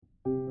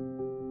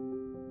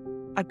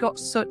I got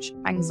such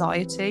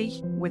anxiety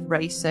with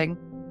racing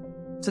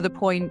to the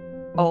point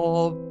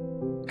of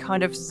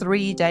kind of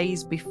 3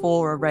 days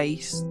before a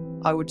race,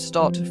 I would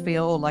start to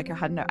feel like I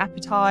had no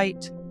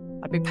appetite.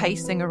 I'd be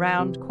pacing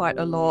around quite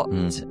a lot.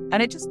 And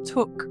it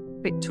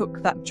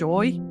took that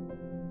joy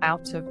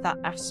out of that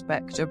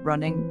aspect of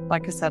running.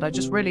 Like I said, I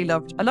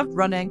loved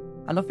running.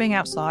 I love being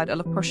outside. I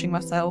love pushing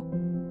myself.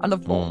 I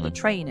loved all the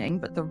training,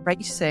 but the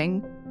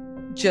racing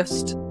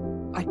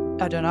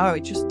I don't know,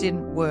 it just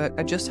didn't work.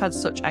 I just had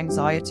such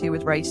anxiety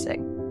with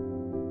racing.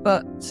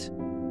 But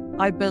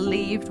I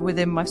believed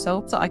within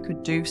myself that I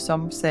could do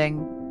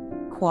something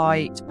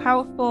quite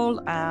powerful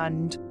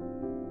and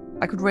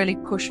I could really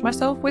push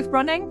myself with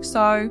running.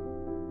 So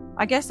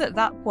I guess at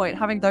that point,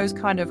 having those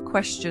kind of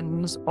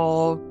questions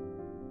of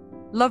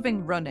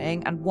loving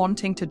running and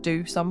wanting to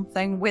do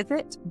something with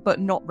it, but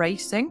not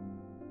racing,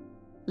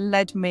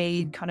 led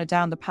me kind of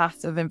down the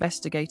path of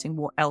investigating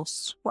what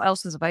else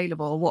is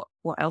available,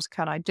 what else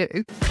can I do.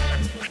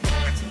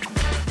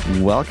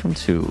 Welcome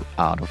to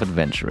Art of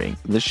Adventuring,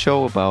 the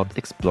show about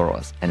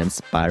explorers and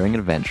inspiring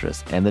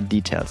adventurers and the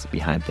details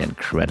behind their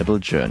incredible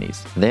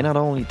journeys. They not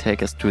only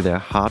take us through their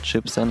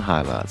hardships and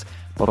highlights,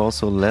 but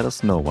also let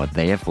us know what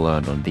they have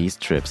learned on these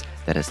trips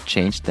that has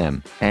changed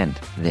them and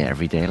their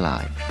everyday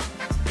life.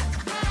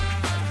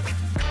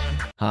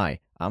 Hi,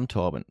 I'm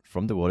Torben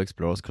from the World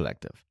Explorers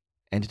Collective.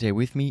 And today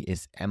with me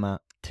is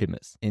Emma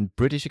Timmis, a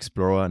British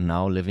explorer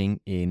now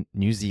living in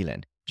New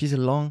Zealand. She's a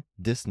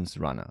long-distance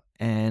runner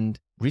and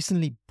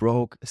recently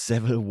broke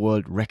several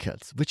world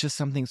records, which is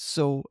something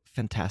so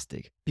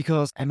fantastic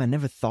because Emma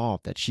never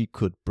thought that she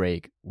could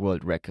break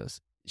world records.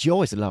 She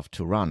always loved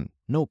to run,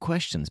 no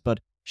questions,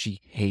 but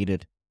she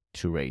hated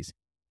to race.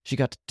 She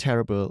got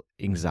terrible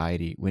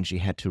anxiety when she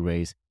had to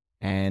race,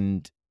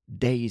 and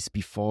days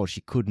before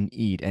she couldn't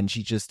eat, and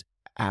she just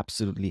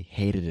absolutely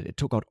hated it. It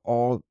took out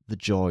all the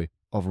joy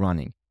of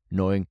running,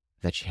 knowing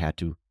that she had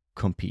to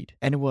compete.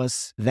 And it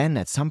was then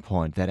at some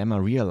point that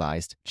Emma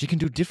realized she can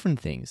do different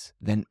things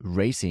than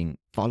racing,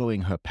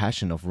 following her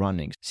passion of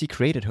running. She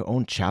created her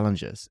own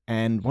challenges,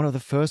 and one of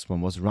the first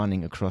one was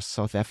running across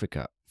South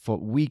Africa for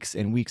weeks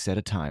and weeks at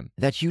a time.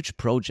 That huge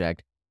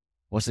project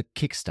was a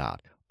kickstart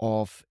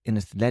of an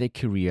athletic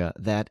career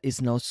that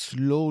is now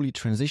slowly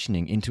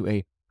transitioning into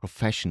a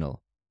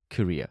professional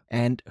career.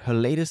 And her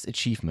latest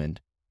achievement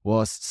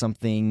was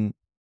something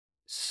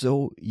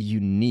so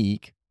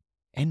unique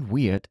and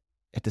weird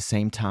at the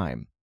same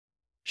time.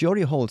 She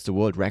already holds the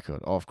world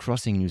record of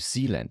crossing New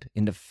Zealand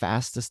in the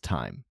fastest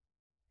time.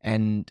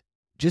 And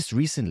just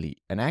recently,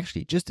 and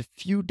actually just a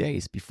few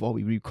days before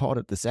we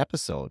recorded this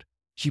episode,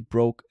 she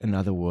broke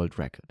another world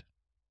record.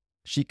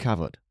 She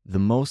covered the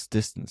most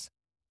distance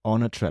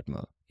on a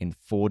treadmill in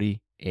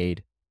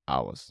 48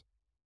 hours.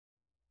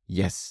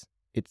 Yes,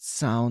 it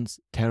sounds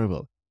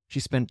terrible.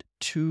 She spent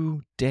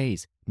 2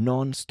 days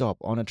non-stop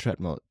on a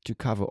treadmill to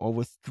cover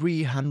over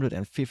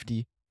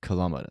 350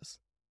 kilometers.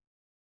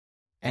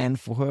 And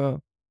for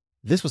her,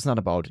 this was not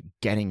about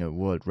getting a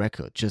world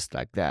record just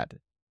like that.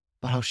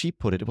 But how she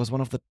put it, it was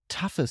one of the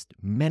toughest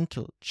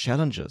mental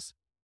challenges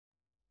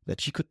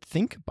that she could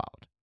think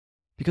about.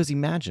 Because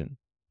imagine,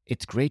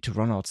 it's great to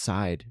run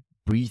outside,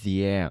 breathe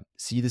the air,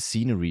 see the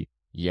scenery.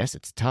 Yes,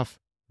 it's tough,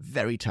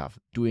 very tough,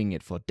 doing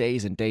it for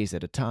days and days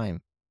at a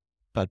time.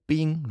 But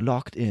being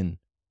locked in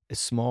a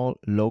small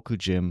local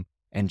gym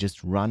and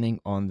just running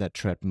on that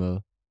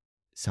treadmill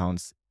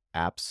sounds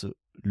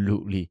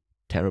absolutely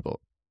terrible.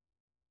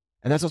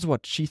 And that's also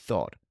what she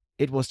thought.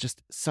 It was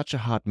just such a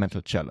hard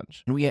mental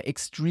challenge. And we are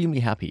extremely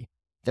happy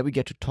that we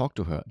get to talk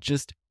to her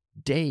just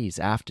days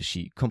after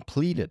she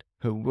completed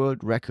her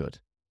world record,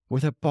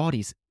 with her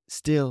body's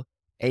still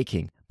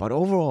aching. But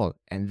overall,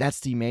 and that's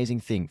the amazing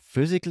thing,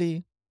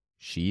 physically,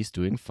 she's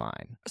doing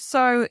fine.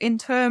 So in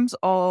terms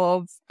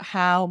of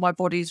how my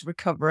body's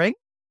recovering,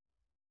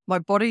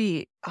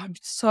 I'm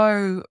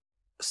so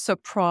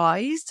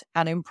surprised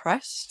and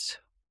impressed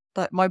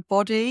that my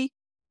body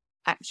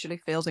actually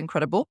feels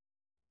incredible.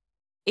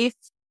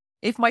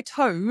 If my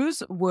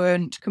toes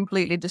weren't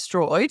completely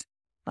destroyed,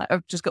 like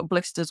I've just got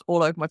blisters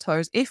all over my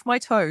toes. If my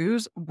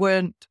toes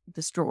weren't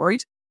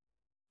destroyed,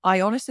 I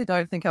honestly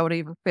don't think I would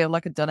even feel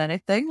like I'd done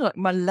anything. Like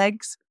my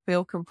legs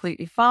feel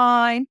completely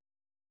fine.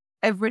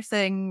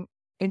 Everything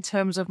in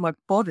terms of my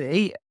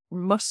body,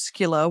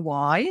 muscular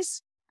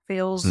wise,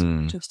 feels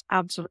just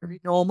absolutely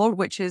normal,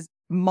 which is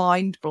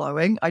mind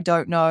blowing. I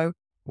don't know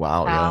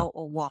how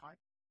or why.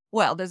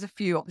 Well, there's a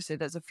few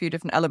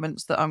different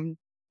elements that I'm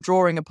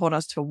drawing upon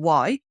as to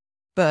why.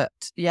 But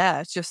yeah,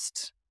 it's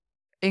just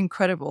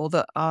incredible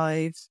that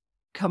I've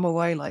come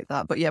away like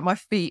that. But yeah, my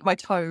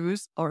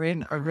toes are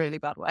in a really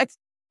bad way.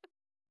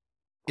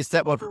 Is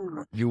that what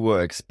you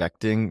were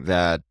expecting?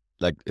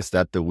 Is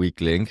that the weak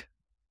link?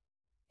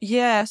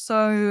 Yeah,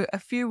 so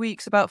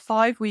about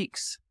 5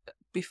 weeks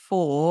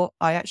before,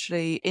 I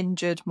actually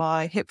injured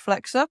my hip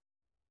flexor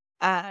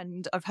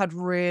and I've had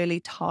really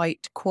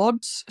tight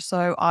quads.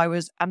 So I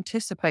was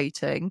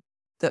anticipating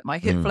that my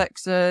hip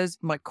flexors,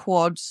 my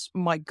quads,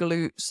 my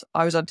glutes,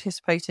 I was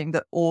anticipating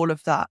that all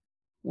of that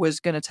was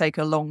going to take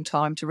a long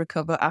time to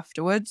recover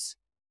afterwards.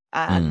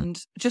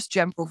 and just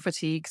general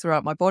fatigue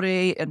throughout my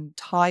body and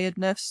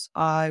tiredness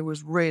I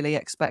was really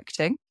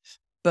expecting.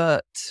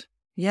 But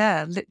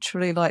yeah,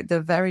 literally like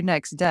the very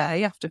next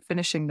day after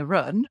finishing the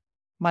run,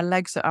 my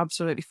legs are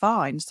absolutely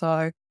fine.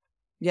 So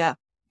yeah,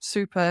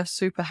 super,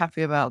 super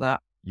happy about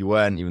that. You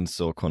weren't even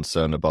so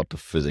concerned about the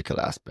physical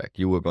aspect.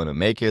 You were going to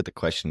make it. The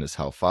question is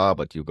how far,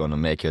 but you're going to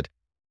make it.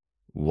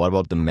 What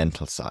about the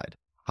mental side?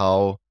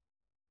 How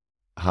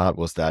hard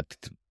was that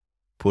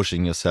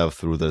pushing yourself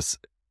through this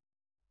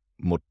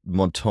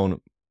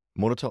monotonous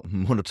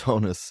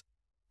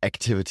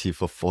activity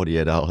for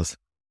 48 hours?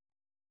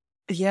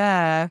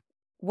 Yeah.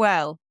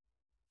 Well,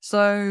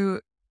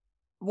 so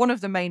one of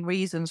the main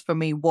reasons for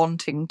me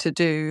wanting to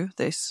do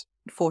this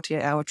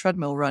 48-hour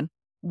treadmill run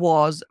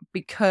was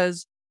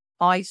because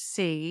I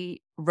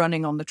see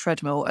running on the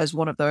treadmill as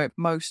one of the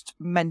most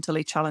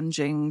mentally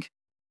challenging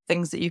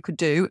things that you could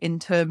do in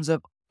terms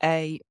of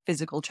a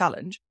physical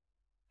challenge.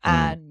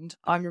 And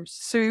I'm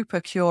super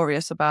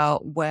curious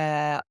about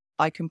where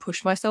I can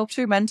push myself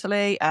to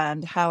mentally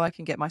and how I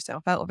can get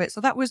myself out of it.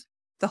 So that was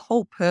the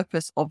whole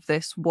purpose of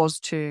this, was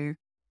to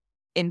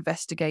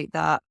investigate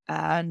that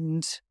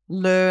and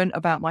learn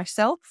about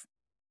myself.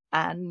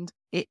 And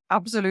it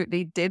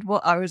absolutely did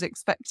what I was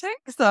expecting.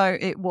 So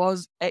it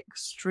was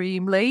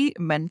extremely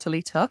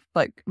mentally tough,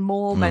 like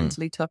more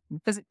mentally tough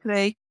than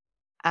physically.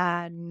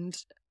 And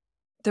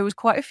there was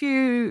quite a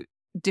few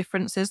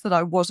differences that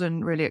I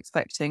wasn't really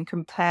expecting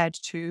compared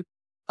to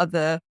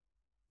other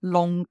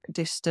long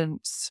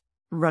distance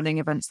running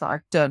events that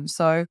I've done.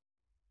 So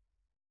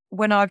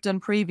when I've done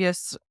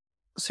previous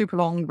super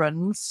long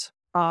runs,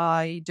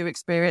 I do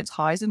experience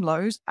highs and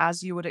lows,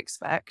 as you would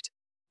expect,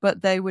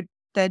 but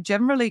they're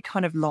generally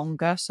kind of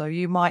longer. So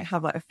you might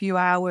have like a few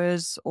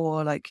hours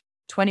or like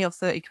 20 or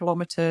 30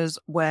 kilometers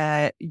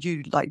where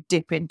you like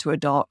dip into a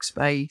dark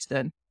space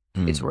and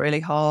it's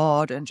really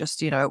hard, and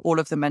just, all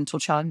of the mental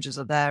challenges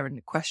are there, and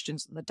the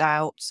questions and the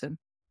doubts and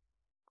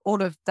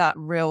all of that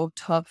real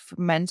tough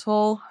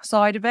mental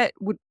side of it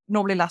would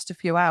normally last a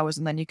few hours,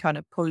 and then you kind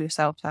of pull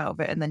yourself out of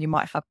it, and then you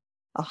might have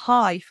a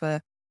high for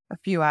a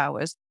few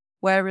hours.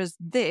 Whereas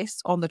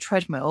this on the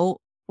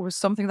treadmill was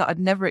something that I'd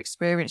never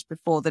experienced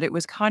before, that it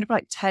was kind of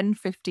like 10,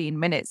 15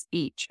 minutes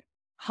each.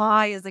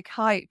 High as a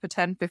kite for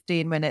 10,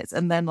 15 minutes,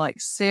 and then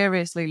like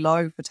seriously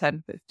low for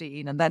 10,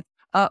 15, and then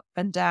up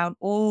and down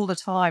all the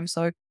time.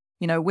 So,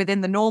 within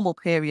the normal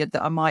period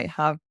that I might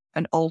have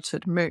an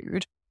altered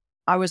mood,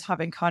 I was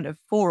having kind of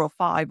 4 or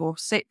 5 or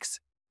 6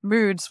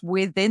 moods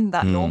within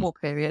that normal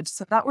period.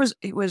 So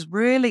it was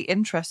really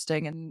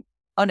interesting and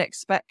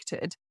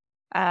unexpected,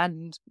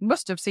 and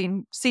must have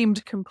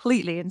seemed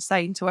completely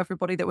insane to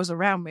everybody that was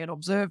around me and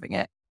observing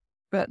it.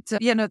 But,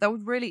 that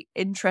was really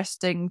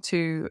interesting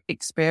to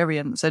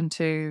experience and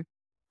to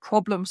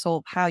problem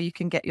solve how you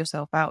can get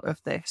yourself out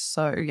of this.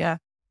 So, yeah,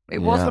 it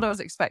was what I was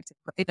expecting,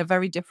 but in a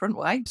very different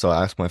way. So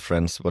I asked my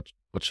friends, what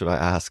should I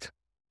ask?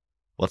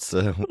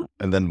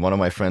 And then one of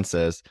my friends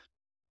says,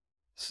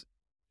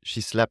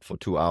 she slept for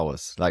 2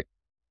 hours. Like,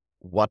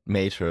 what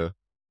made her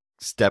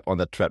step on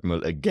the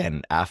treadmill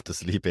again after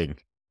sleeping?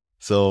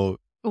 So,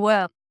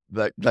 well,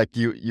 like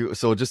you,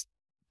 so just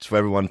for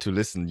everyone to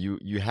listen,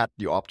 you had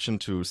the option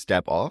to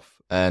step off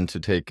and to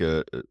take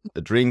a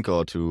drink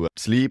or to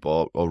sleep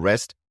or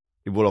rest.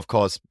 It will, of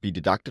course, be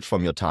deducted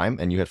from your time,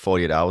 and you had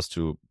 48 hours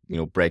to,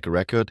 break a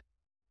record,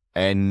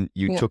 and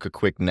you took a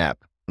quick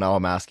nap. Now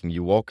I'm asking,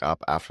 you woke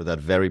up after that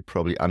very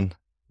probably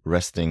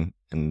unresting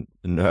and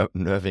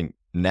nerving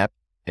nap,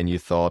 and you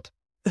thought,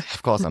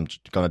 of course, I'm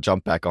going to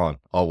jump back on.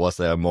 Or was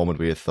there a moment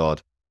where you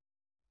thought,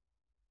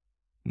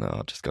 no,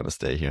 I'm just going to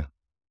stay here?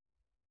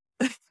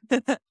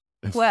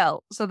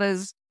 Well, so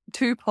there's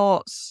 2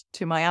 parts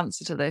to my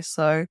answer to this.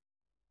 So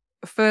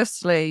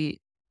firstly,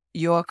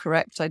 you're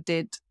correct. I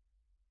did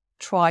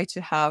try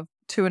to have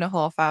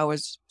 2.5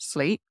 hours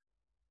sleep.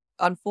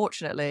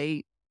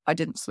 Unfortunately, I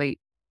didn't sleep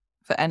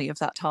for any of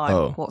that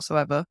time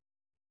whatsoever.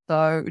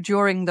 So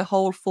during the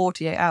whole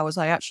 48 hours,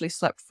 I actually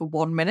slept for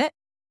 1 minute.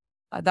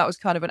 That was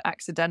kind of an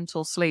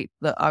accidental sleep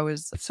that I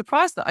was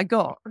surprised that I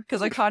got,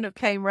 because I kind of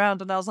came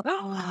round and I was like,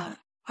 oh,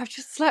 I've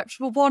just slept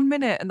for 1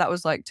 minute. And that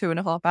was like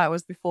 2.5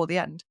 hours before the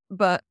end.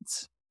 But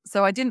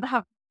so I didn't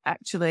have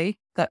actually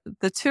the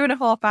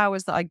 2.5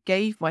 hours that I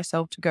gave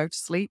myself to go to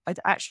sleep. I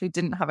actually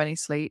didn't have any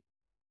sleep.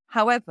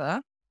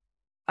 However,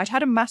 I'd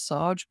had a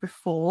massage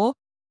before.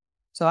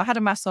 So I had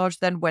a massage,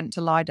 then went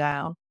to lie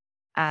down.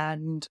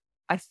 And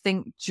I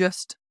think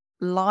just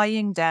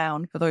lying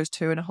down for those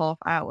 2.5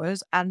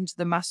 hours and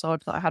the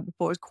massage that I had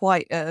before was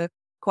quite an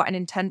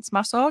intense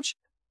massage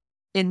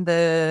in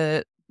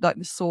the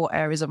sore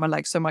areas of my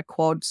legs. So my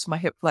quads, my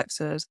hip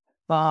flexors,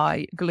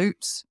 my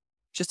glutes,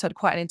 just had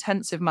quite an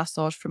intensive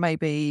massage for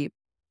maybe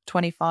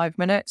 25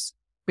 minutes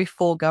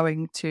before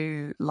going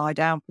to lie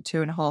down for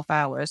 2.5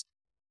 hours.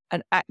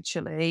 And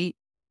actually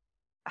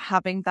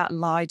having that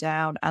lie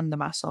down and the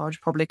massage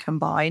probably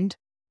combined,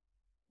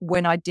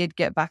 when I did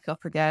get back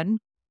up again,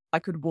 I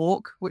could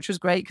walk, which was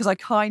great, because I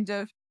kind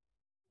of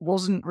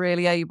wasn't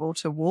really able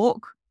to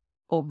walk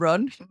or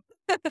run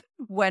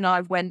when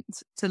I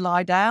went to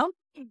lie down.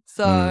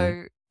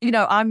 So,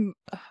 I'm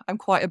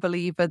quite a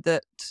believer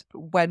that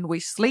when we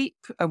sleep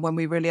and when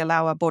we really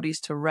allow our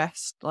bodies to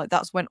rest, like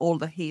that's when all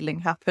the healing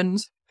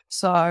happens.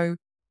 So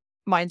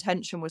my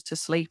intention was to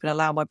sleep and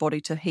allow my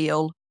body to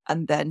heal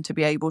and then to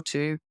be able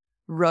to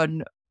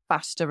run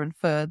faster and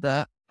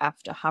further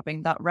after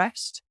having that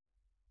rest.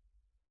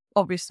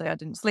 Obviously, I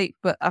didn't sleep,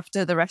 but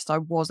after the rest, I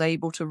was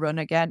able to run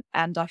again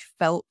and I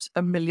felt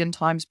a million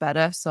times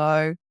better.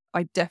 So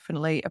I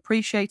definitely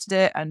appreciated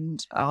it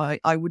and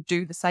I would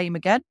do the same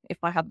again if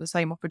I had the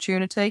same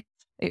opportunity.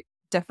 It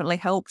definitely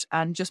helped.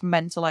 And just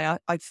mentally,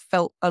 I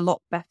felt a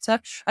lot better.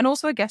 And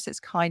also, I guess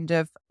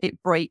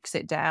it breaks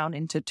it down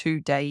into 2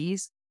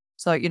 days.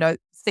 So,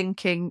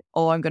 thinking,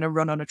 I'm going to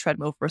run on a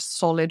treadmill for a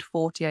solid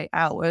 48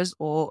 hours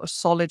or a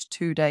solid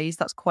 2 days,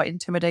 that's quite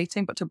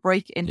intimidating. But to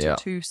break it into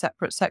 2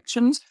 separate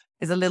sections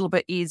is a little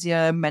bit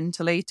easier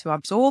mentally to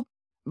absorb.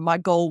 My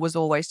goal was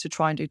always to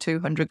try and do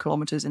 200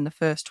 kilometers in the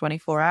first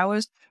 24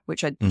 hours,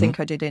 which I think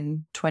I did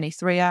in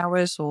 23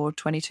 hours or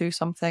 22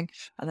 something.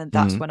 And then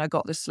that's when I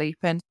got the sleep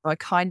in. So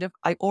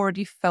I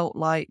already felt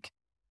like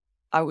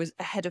I was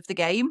ahead of the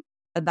game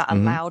and that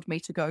allowed me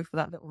to go for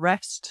that little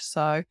rest.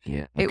 So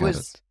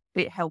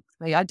it helped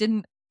me.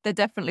 There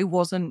definitely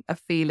wasn't a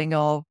feeling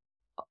of,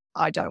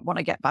 I don't want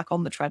to get back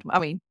on the treadmill. I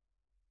mean,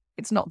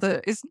 it's not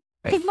the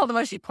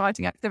most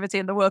exciting activity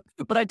in the world,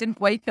 but I didn't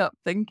wake up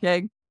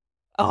thinking,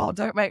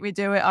 don't make me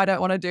do it. I don't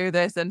want to do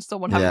this. And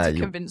someone having to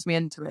convince me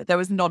into it. There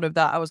was none of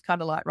that. I was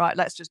kind of like, right,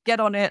 let's just get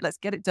on it. Let's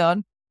get it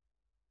done.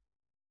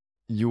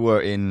 You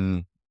were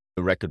in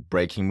a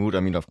record-breaking mood. I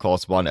mean, of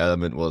course, one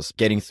element was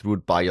getting through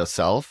it by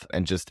yourself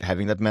and just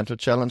having that mental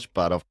challenge.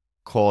 But of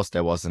course,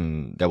 there was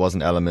an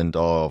element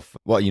of,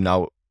 you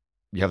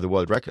have the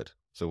world record.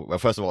 So, well,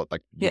 first of all,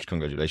 huge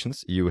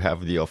congratulations. You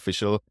have the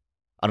official,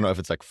 I don't know if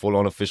it's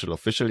full-on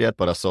official yet,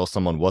 but I saw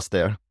someone was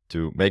there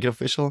to make it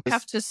official. I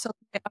have to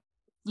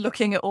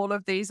looking at all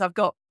of these. I've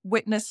got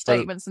witness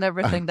statements and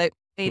everything they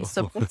need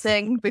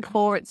submitting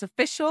before it's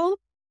official.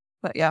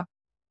 But yeah.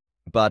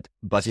 But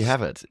you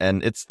have it.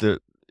 And it's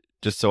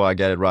just so I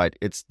get it right,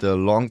 it's the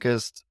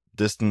longest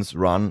distance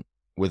run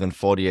within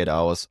 48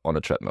 hours on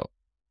a treadmill.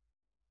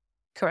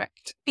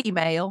 Correct.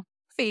 Female.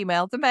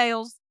 The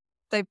males,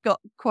 they've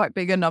got quite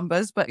bigger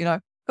numbers, but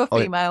for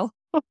female.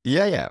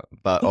 Yeah.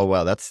 But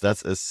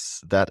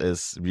that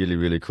is really,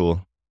 really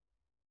cool.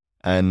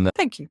 And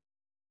thank you.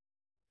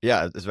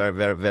 Yeah, it's very,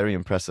 very, very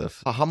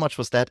impressive. How much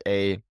was that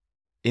in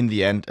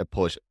the end, a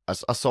push? I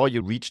saw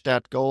you reach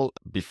that goal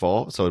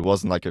before, so it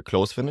wasn't like a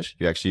close finish.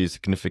 You actually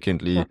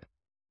significantly,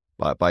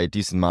 by a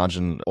decent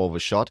margin,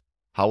 overshot.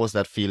 How was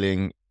that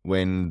feeling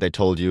when they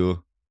told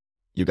you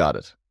got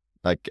it?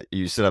 Like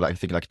you still had, I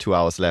think, 2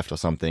 hours left or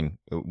something.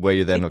 Were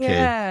you then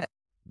okay?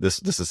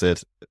 This is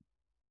it,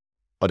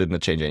 or didn't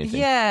it change anything?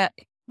 Yeah,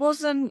 it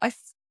wasn't.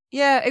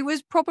 It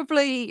was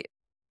probably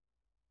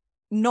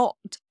not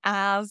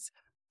as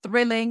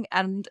thrilling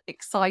and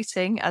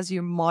exciting as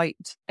you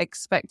might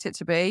expect it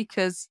to be,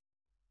 because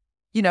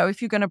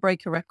if you're going to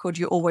break a record,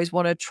 you always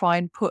want to try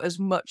and put as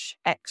much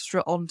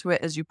extra onto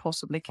it as you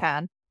possibly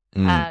can.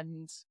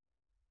 And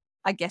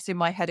I guess in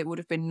my head it would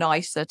have been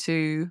nicer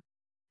to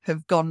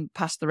have gone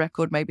past the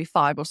record maybe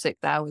 5 or 6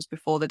 hours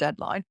before the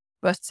deadline.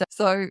 But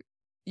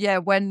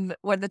when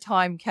the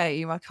time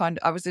came,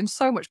 I was in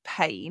so much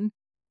pain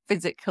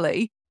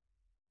physically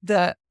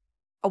that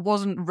I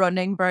wasn't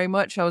running very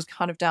much. I was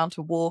kind of down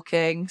to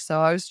walking. So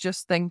I was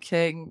just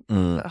thinking,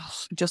 I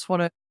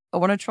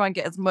want to try and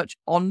get as much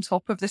on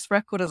top of this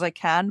record as I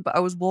can. But I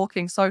was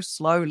walking so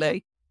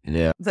slowly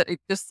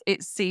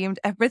that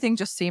everything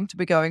just seemed to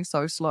be going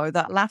so slow.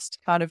 That last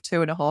kind of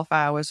 2.5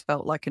 hours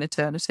felt like an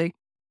eternity.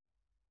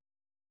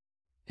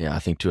 Yeah, I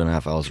think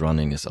 2.5 hours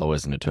running is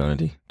always an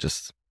eternity,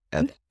 just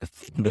as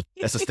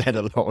a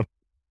standalone.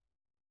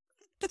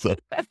 So.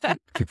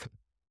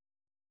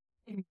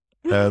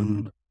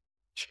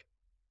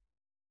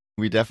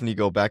 We definitely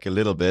go back a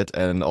little bit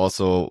and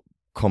also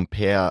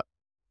compare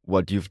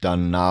what you've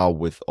done now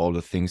with all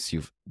the things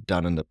you've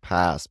done in the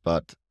past.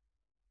 But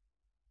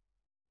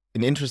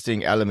an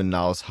interesting element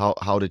now is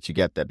how did you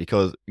get there?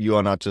 Because you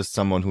are not just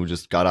someone who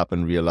just got up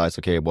and realized,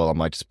 okay, well, I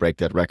might just break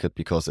that record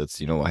because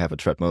it's, I have a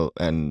treadmill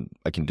and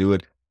I can do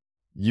it.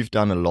 You've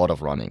done a lot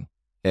of running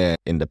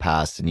in the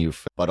past,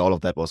 but all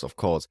of that was, of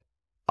course,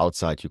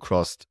 outside. You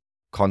crossed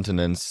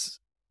continents.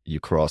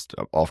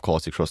 Of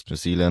course, you crossed New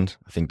Zealand.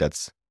 I think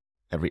that's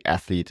every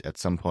athlete at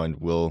some point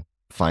will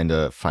find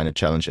a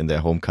challenge in their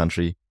home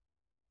country,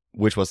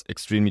 which was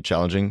extremely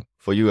challenging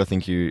for you. I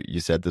think you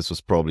said this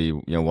was probably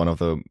one of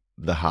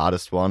the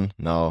hardest one.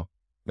 Now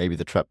maybe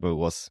the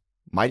treadmill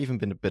might even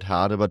been a bit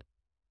harder, but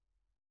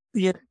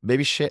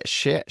maybe share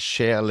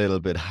a little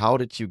bit. How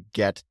did you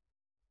get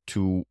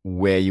to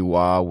where you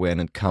are when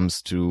it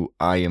comes to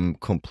I am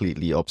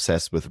completely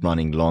obsessed with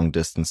running long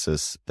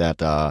distances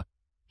that are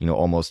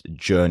almost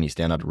journeys?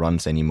 They're not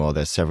runs anymore.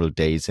 There's several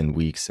days and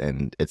weeks,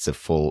 and it's a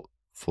full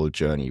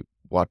journey.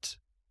 What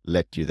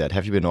led you that?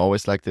 Have you been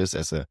always like this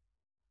as a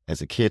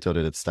kid, or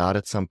did it start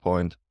at some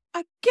point?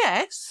 I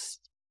guess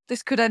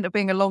this could end up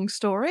being a long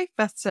story,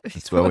 but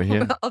That's why we're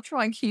here. I'll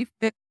try and keep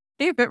it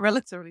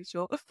relatively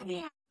short.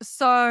 Yeah.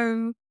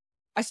 So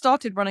I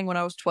started running when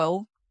I was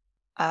 12.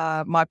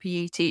 My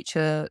PE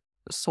teacher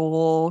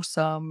saw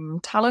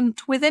some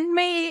talent within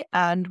me,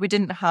 and we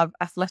didn't have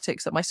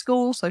athletics at my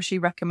school, so she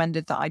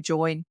recommended that I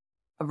join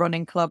a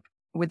running club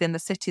within the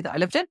city that I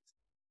lived in.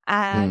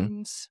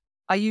 And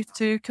I used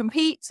to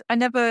compete.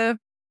 I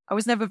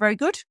was never very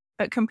good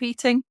at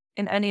competing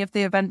in any of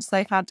the events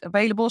they had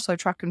available. So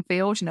track and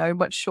field,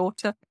 much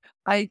shorter.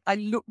 I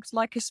looked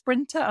like a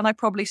sprinter, and I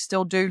probably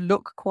still do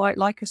look quite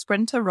like a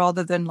sprinter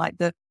rather than like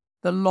the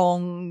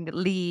long,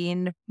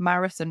 lean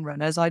marathon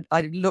runners. I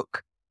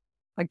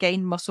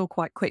gain muscle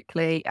quite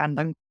quickly, and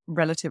I'm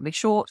relatively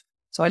short.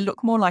 So I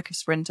look more like a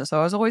sprinter. So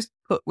I was always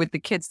put with the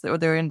kids that were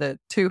there in the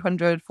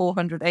 200,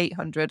 400,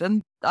 800.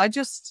 And I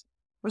just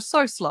was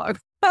so slow.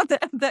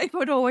 They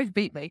would always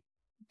beat me.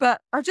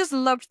 But I just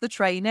loved the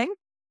training.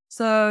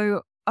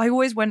 So I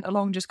always went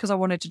along just because I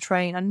wanted to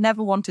train. I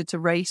never wanted to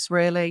race,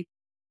 really.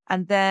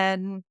 And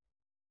then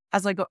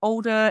as I got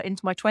older,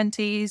 into my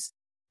 20s,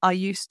 I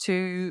used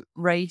to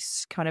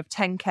race kind of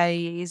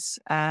 10Ks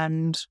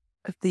and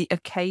the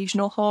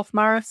occasional half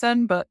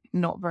marathon, but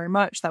not very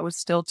much. That was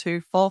still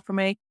too far for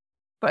me.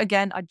 But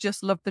again, I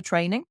just loved the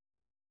training.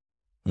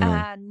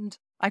 And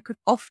I could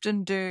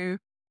often do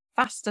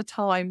faster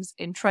times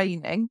in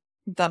training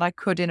than I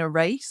could in a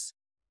race.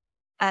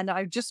 And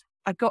I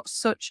got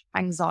such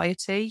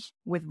anxiety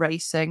with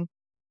racing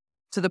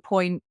to the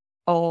point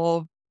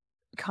of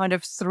kind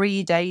of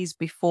 3 days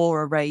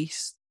before a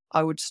race,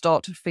 I would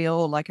start to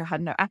feel like I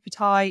had no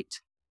appetite.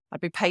 I'd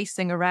be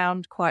pacing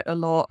around quite a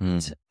lot.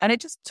 And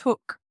it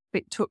took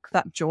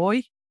that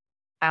joy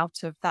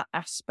out of that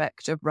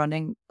aspect of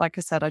running. Like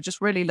I said, I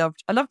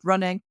loved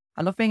running.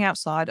 I love being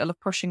outside. I love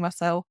pushing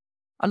myself.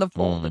 I loved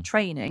all the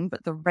training,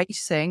 but the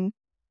racing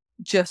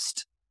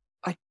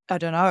I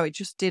don't know, it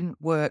just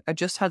didn't work. I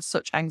just had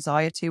such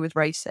anxiety with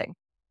racing.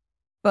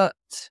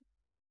 But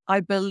I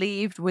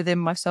believed within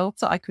myself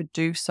that I could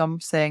do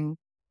something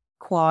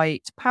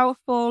quite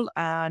powerful,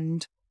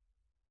 and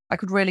I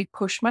could really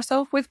push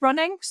myself with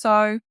running.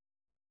 So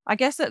I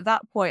guess at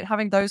that point,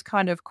 having those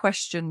kind of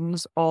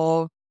questions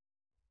of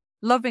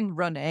loving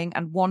running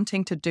and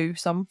wanting to do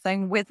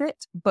something with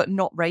it, but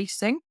not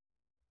racing,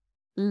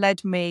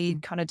 led me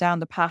kind of down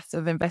the path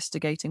of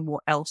investigating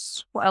what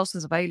else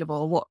is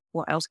available,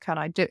 what else can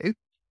I do.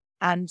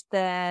 And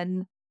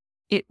then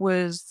it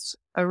was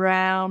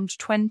around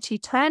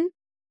 2010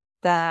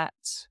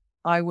 that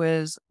I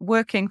was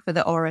working for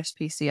the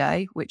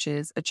RSPCA, which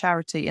is a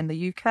charity in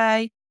the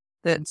UK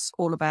that's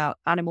all about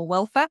animal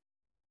welfare.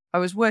 I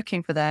was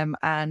working for them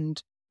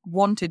and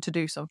wanted to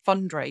do some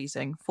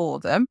fundraising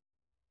for them.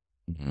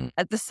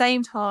 At the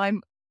same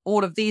time,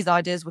 all of these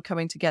ideas were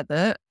coming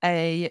together.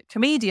 A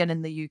comedian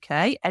in the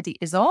UK, Eddie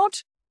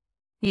Izzard,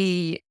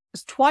 he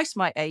was twice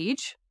my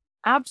age,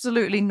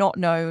 absolutely not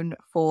known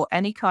for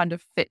any kind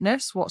of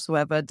fitness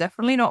whatsoever,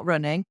 definitely not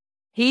running.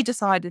 He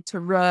decided to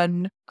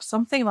run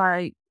something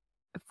like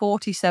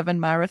 47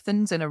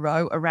 marathons in a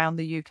row around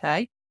the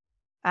UK.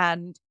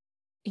 And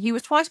he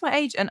was twice my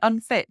age and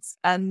unfit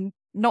and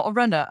not a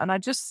runner. And I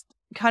just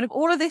kind of,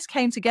 all of this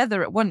came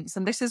together at once.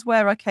 And this is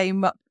where I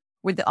came up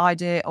with the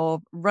idea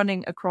of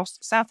running across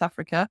South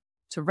Africa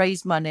to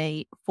raise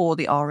money for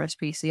the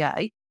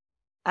RSPCA.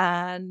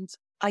 And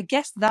I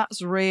guess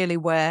that's really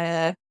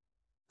where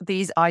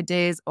these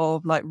ideas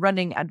of like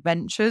running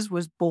adventures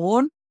was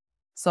born.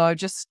 So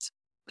just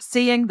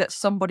seeing that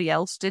somebody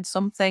else did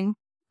something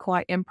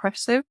quite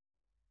impressive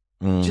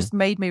just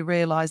made me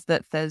realize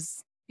that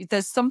there's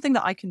something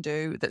that I can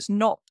do that's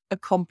not a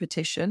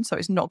competition. So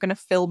it's not going to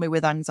fill me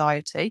with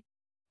anxiety.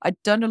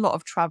 I'd done a lot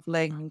of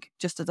traveling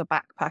just as a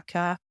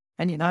backpacker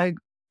and,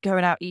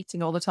 going out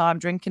eating all the time,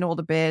 drinking all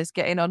the beers,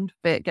 getting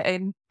unfit,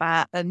 getting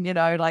fat. And,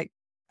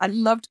 I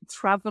loved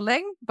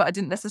traveling, but I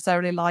didn't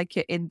necessarily like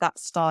it in that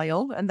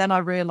style. And then I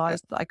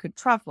realized that I could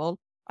travel,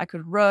 I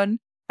could run,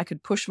 I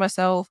could push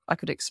myself, I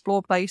could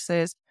explore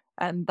places.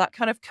 And that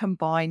kind of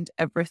combined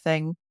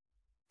everything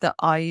that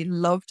I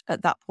loved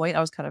at that point. I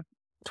was kind of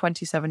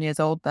 27 years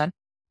old then.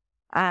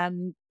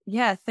 And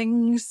yeah,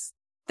 things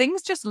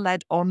just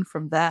led on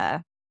from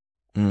there.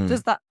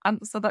 Does that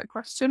answer that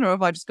question, or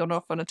have I just gone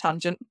off on a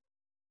tangent?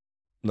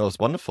 No, it's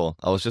wonderful.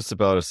 I was just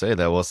about to say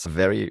that was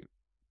very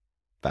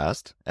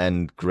fast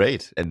and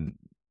great. And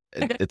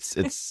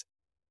it's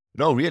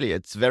no, really,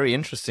 it's very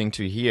interesting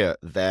to hear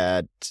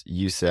that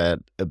you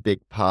said a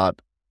big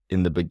part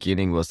in the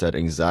beginning was that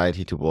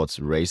anxiety towards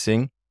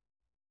racing.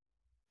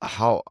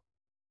 How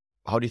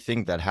do you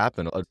think that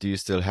happened? Or do you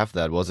still have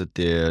that? Was it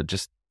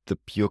just the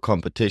pure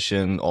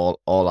competition,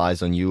 all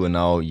eyes on you, and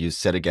now you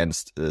set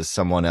against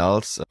someone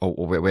else?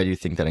 Or where do you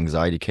think that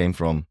anxiety came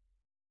from?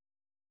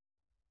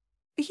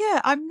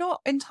 Yeah, I'm not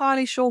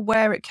entirely sure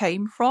where it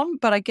came from,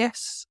 but I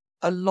guess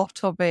a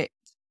lot of it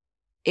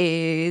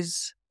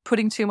is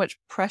putting too much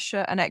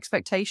pressure and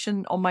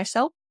expectation on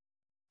myself.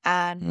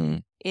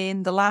 And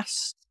in the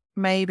last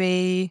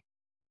maybe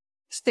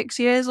 6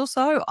 years or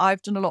so,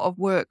 I've done a lot of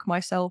work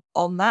myself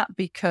on that,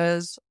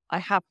 because I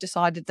have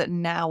decided that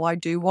now I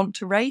do want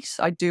to race.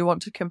 I do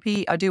want to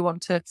compete. I do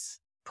want to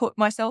put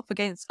myself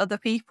against other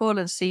people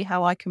and see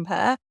how I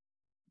compare.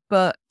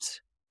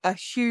 But a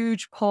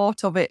huge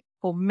part of it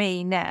for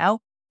me now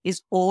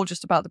is all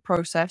just about the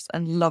process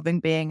and loving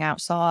being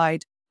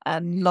outside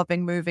and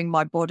loving moving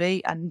my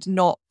body and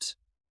not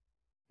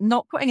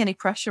putting any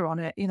pressure on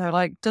it.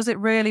 Like, does it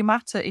really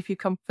matter if you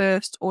come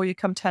first or you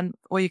come 10th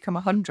or you come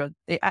 100th?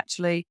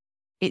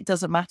 It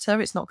doesn't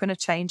matter. It's not going to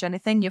change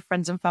anything. Your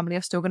friends and family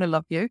are still going to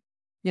love you,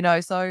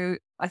 so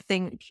I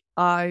think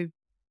I've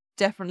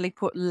definitely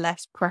put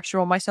less pressure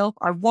on myself.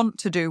 I want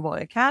to do what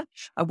I can.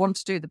 I want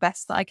to do the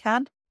best that I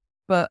can.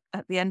 But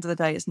at the end of the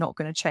day, it's not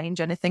going to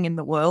change anything in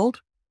the world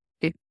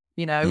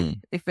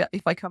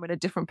if I come in a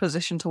different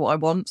position to what I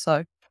want.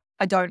 So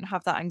I don't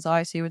have that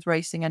anxiety with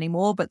racing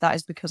anymore, but that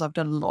is because I've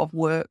done a lot of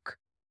work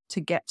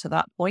to get to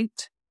that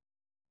point.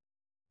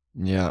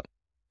 Yeah.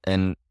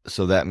 And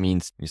so that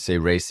means you say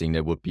racing,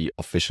 there would be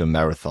official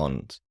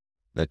marathons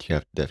that you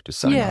have to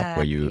sign up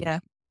where you...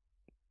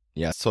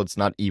 Yeah. So it's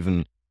not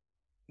even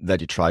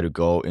that you try to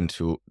go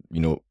into,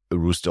 a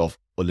rooster of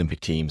Olympic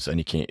teams or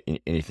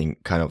anything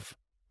kind of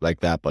like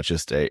that, but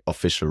just a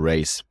official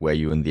race where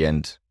you in the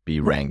end be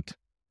ranked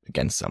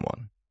against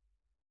someone.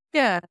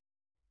 Yeah.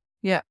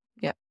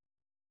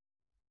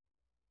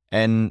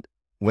 And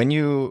when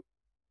you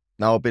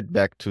now a bit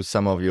back to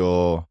some of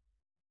your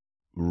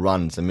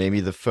runs and maybe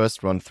the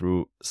first run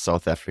through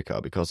South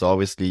Africa, because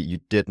obviously you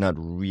did not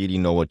really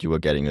know what you were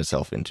getting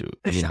yourself into.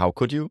 I mean, how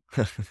could you?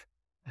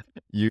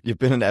 You've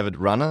been an avid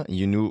runner.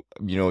 You knew,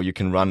 you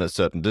can run a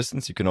certain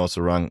distance. You can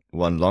also run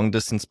one long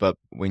distance. But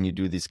when you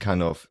do these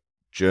kind of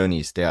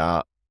journeys, there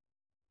are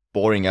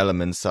boring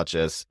elements such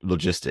as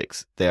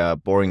logistics. There are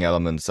boring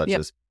elements such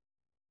as,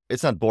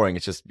 it's not boring.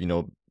 It's just,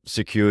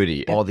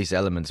 security, all these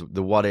elements,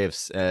 the what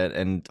ifs.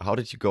 And how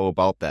did you go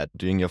about that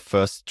during your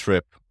first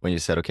trip when you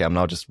said, okay, I'm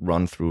now just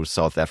run through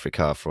South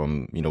Africa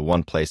from,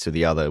 one place to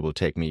the other. It will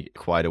take me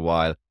quite a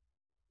while.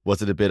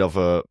 Was it a bit of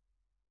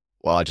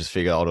I just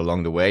figure out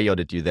along the way, or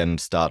did you then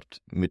start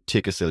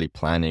meticulously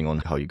planning on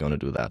how you're going to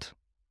do that?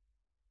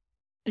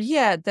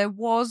 Yeah, there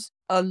was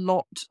a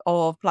lot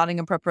of planning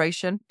and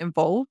preparation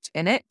involved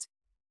in it,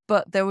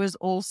 but there was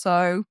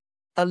also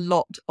a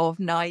lot of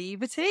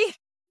naivety.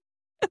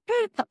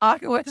 I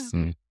was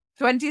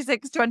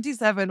 26,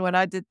 27 when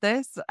I did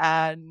this,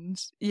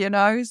 and,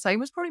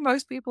 same as probably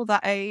most people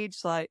that age,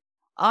 like,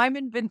 I'm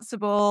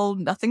invincible,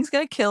 nothing's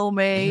going to kill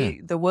me,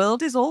 the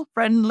world is all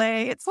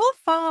friendly, it's all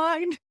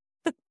fine.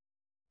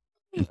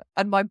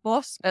 And my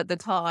boss at the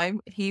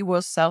time, he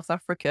was South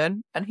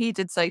African, and he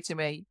did say to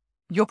me,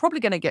 you're probably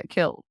going to get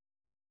killed.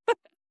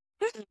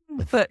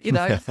 But,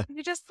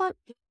 you're just like,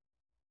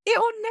 it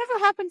will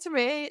never happen to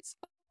me. It's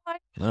fine.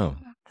 No.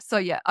 So,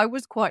 yeah, I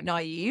was quite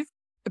naive,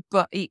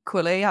 but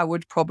equally, I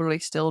would probably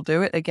still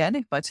do it again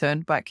if I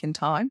turned back in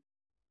time.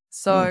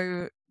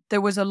 So there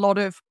was a lot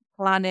of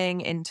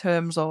planning in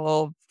terms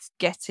of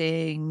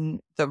getting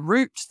the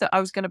route that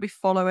I was going to be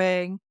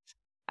following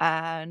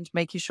and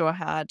making sure I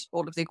had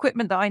all of the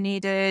equipment that I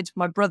needed.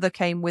 My brother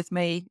came with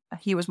me.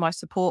 He was my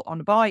support on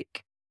a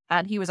bike,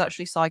 and he was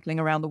actually cycling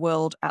around the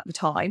world at the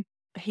time.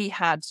 He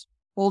had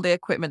all the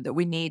equipment that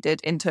we needed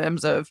in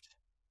terms of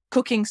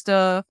cooking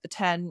stuff, the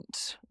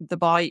tent, the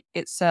bike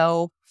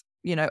itself,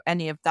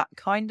 any of that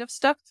kind of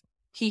stuff.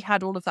 He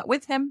had all of that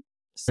with him.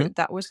 So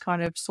that was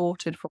kind of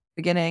sorted from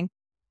the beginning.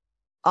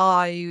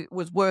 I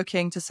was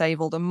working to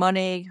save all the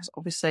money, because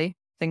obviously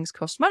things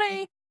cost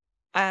money.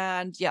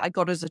 And I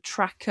got us a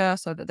tracker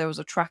so that there was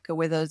a tracker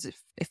with us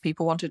if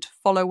people wanted to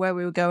follow where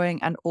we were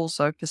going, and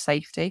also for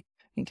safety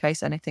in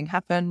case anything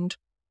happened.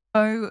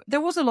 So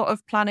there was a lot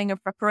of planning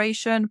and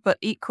preparation, but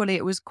equally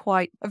it was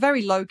quite a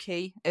very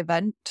low-key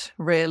event,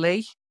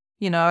 really.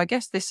 I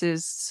guess this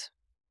is,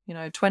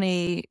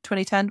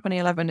 2010,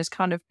 2011 is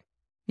kind of,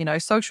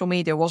 social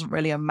media wasn't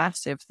really a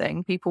massive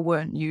thing. People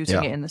weren't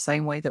using it in the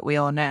same way that we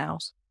are now.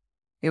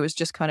 It was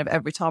just kind of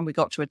every time we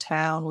got to a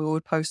town, we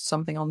would post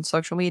something on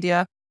social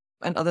media.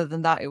 And other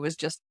than that, it was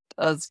just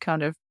us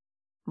kind of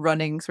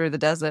running through the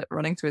desert,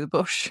 running through the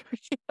bush.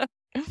 It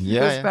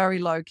was very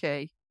low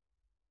key.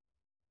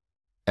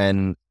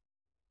 And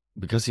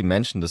because you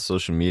mentioned the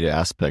social media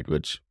aspect,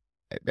 which,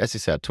 as you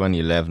said,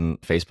 2011,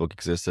 Facebook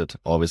existed,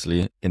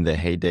 obviously, in their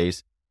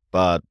heydays,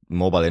 but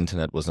mobile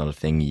internet was not a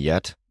thing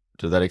yet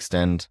to that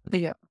extent.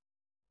 Yeah.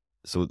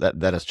 So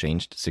that has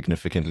changed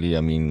significantly.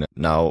 I mean,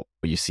 now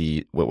you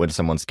see when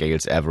someone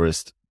scales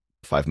Everest,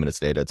 5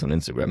 minutes later, it's on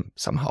Instagram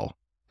somehow.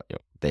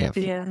 They have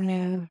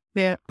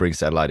bring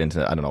satellite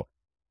internet, I don't know.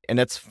 And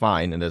that's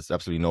fine, and there's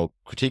absolutely no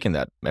critique in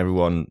that.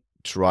 Everyone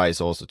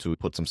tries also to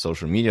put some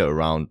social media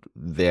around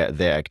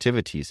their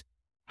activities.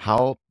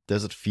 How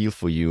does it feel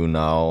for you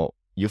now?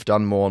 You've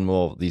done more and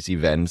more of these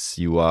events.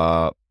 You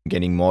are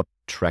getting more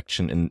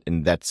traction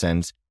in that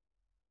sense.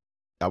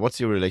 What's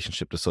your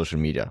relationship to social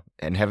media?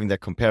 And having that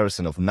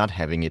comparison of not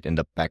having it in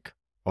the back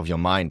of your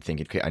mind,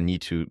 thinking, okay, I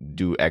need to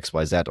do X,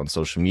 Y, Z on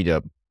social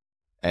media,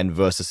 and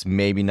versus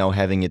maybe now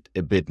having it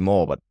a bit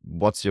more. But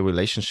what's your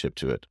relationship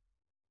to it?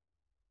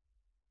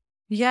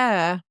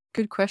 Yeah,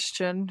 Good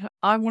question.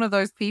 I'm one of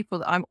those people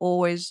that I'm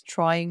always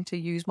trying to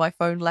use my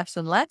phone less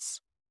and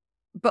less.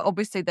 But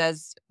obviously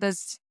there's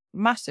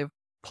massive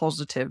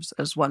positives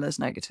as well as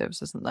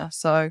negatives, isn't there?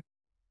 So,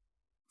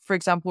 for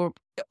example,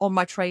 on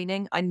my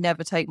training, I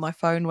never take my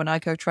phone when I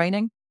go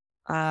training.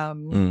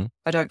 I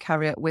don't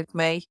carry it with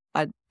me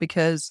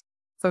because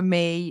for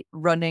me,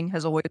 running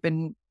has always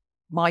been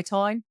my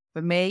time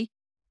for me.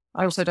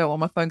 I also don't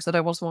want my phone because I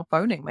don't want someone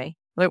phoning me.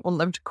 I don't want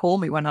them to call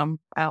me when I'm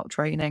out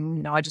training.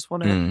 You know, I just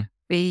want to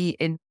be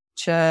in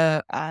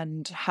nature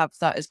and have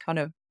that as kind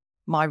of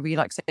my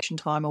relaxation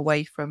time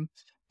away from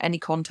any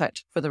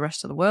contact for the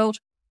rest of the world.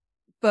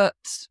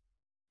 But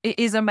it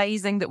is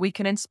amazing that we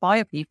can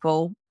inspire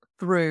people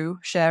through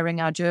sharing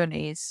our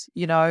journeys.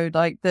 You know,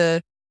 like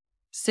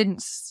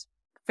since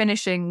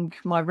finishing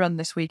my run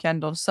this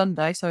weekend on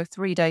Sunday, so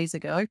 3 days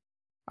ago,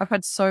 I've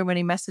had so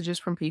many messages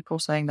from people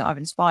saying that I've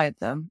inspired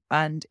them.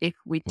 And if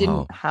we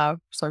didn't have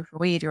social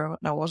media and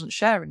I wasn't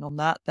sharing on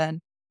that,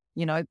 then,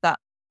 you know, that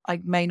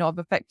I may not have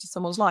affected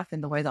someone's life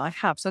in the way that I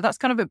have. So that's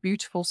kind of a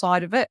beautiful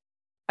side of it.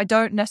 I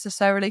don't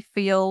necessarily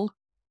feel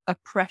a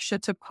pressure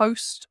to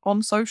post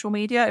on social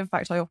media. In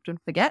fact, I often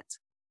forget.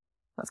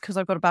 That's because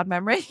I've got a bad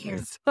memory.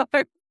 So,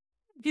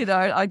 you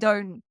know, I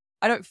don't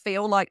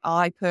feel like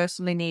I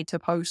personally need to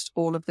post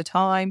all of the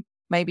time.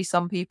 Maybe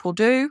some people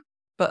do,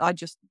 but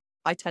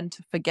I tend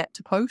to forget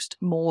to post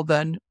more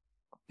than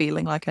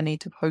feeling like I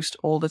need to post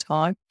all the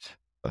time.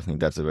 I think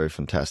that's a very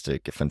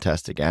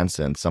fantastic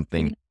answer, and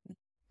something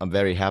I'm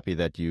very happy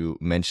that you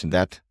mentioned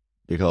that,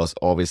 because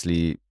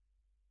obviously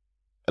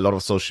a lot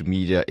of social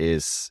media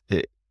is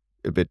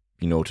a bit,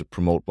 you know, to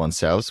promote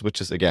oneself,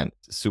 which is, again,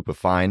 super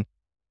fine.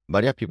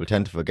 But yeah, people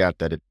tend to forget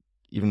that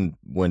even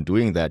when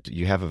doing that,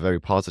 you have a very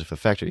positive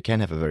effect, or you can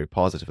have a very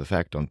positive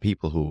effect on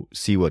people who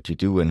see what you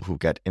do and who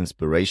get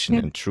inspiration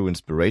and true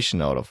inspiration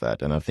out of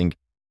that. And I think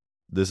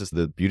this is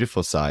the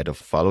beautiful side of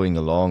following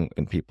along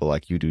in people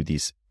like you do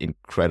these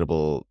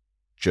incredible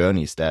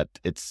journeys, that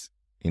it's,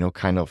 you know,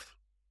 kind of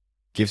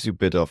gives you a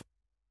bit of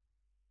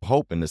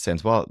hope in the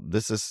sense, well,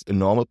 this is a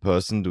normal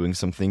person doing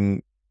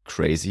something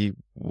crazy.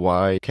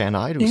 Why can't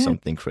I do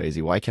something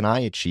crazy? Why can I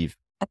achieve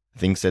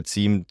things that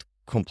seemed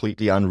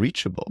completely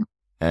unreachable?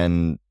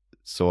 And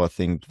so I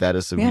think that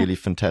is a really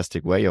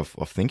fantastic way of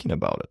thinking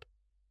about it.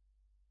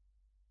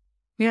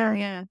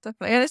 Yeah,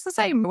 definitely. And it's the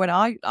same when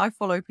I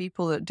follow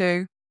people that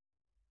do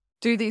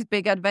these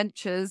big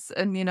adventures,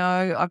 and, you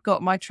know, I've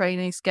got my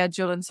training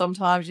schedule, and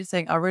sometimes you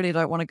think, I really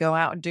don't want to go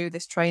out and do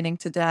this training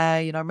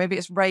today. You know, maybe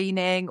it's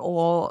raining,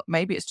 or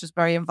maybe it's just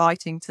very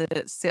inviting to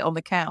sit on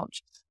the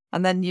couch.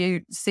 And then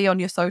you see on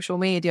your social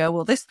media,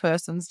 well, this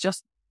person's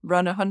just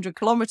run 100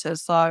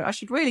 kilometers, so I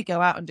should really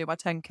go out and do my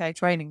 10K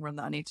training run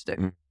that I need to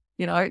do.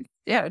 You know,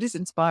 yeah, it is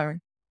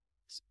inspiring.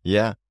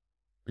 Yeah,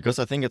 because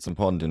I think it's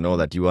important to know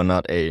that you are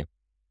not a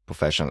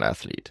professional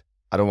athlete.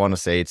 I don't want to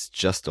say it's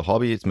just a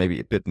hobby. It's maybe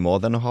a bit more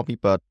than a hobby,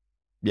 but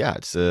yeah,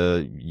 it's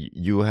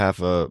you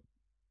have a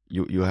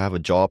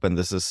job, and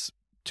this is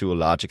to a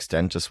large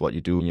extent just what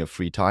you do in your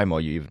free time,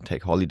 or you even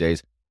take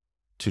holidays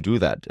to do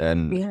that.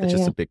 And it's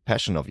just a big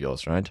passion of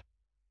yours, right?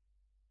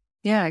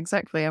 Yeah,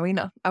 exactly. I mean,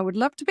 I would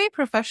love to be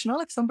professional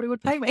if somebody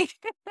would pay me.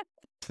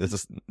 This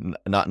is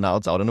not, now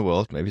it's out in the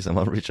world. Maybe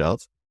someone reach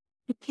out.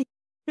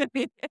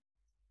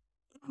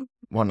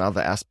 One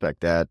other aspect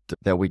that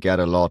we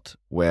get a lot,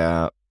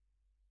 where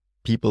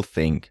people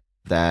think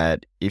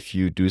that if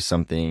you do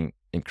something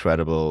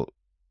incredible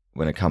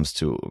when it comes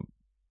to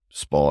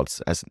sports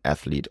as an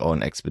athlete or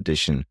an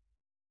expedition,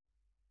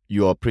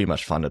 you are pretty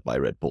much funded by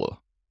Red Bull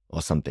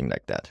or something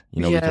like that.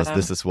 You know, because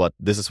this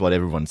is what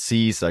everyone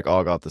sees. Like,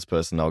 oh God, this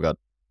person now got,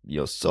 you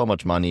know, so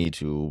much money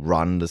to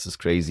run. This is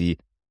crazy.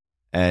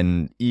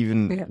 And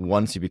even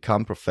once you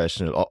become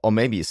professional, or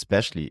maybe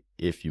especially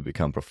if you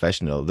become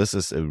professional, this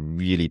is a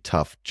really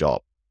tough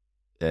job.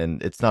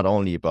 And it's not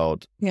only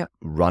about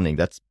running.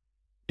 That's,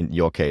 in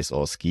your case,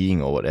 or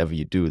skiing, or whatever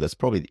you do, that's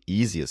probably the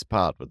easiest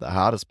part. But the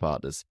hardest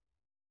part is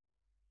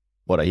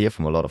what I hear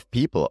from a lot of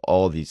people,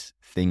 all these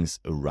things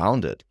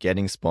around it,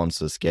 getting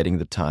sponsors, getting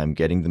the time,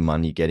 getting the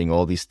money, getting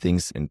all these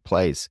things in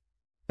place.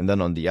 And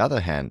then on the other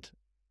hand,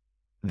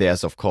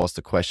 there's of course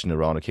the question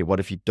around, okay, what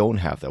if you don't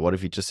have that? What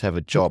if you just have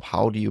a job?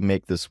 How do you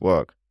make this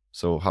work?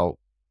 So how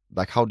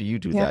do you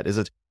do that? Is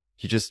it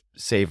you just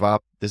save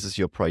up, this is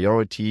your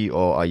priority,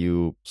 or are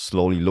you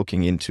slowly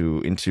looking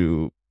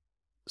into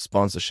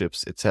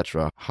sponsorships,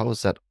 etc.? How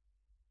is that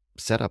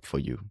set up for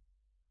you?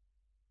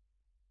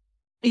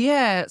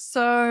 Yeah,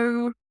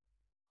 so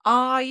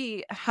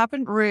I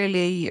haven't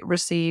really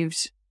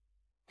received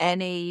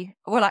any,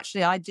 well,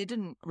 actually, I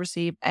didn't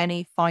receive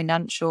any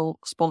financial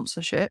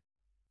sponsorship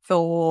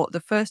for the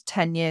first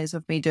 10 years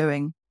of me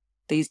doing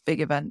these big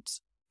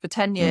events. For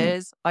 10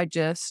 years, I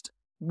just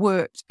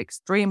worked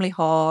extremely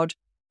hard.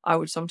 I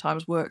would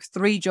sometimes work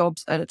 3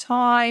 jobs at a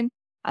time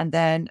and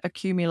then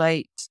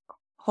accumulate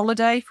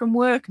holiday from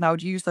work. And I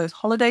would use those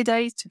holiday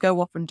days to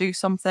go off and do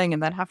something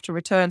and then have to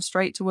return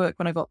straight to work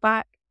when I got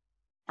back.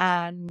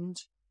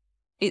 And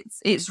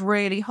it's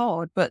really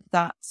hard, but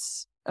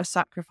that's a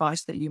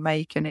sacrifice that you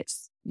make, and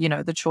it's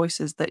the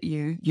choices that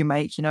you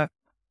make. I've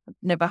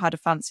never had a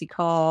fancy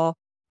car.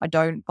 I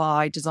don't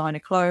buy designer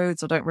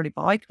clothes. I don't really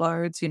buy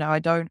clothes. I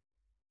don't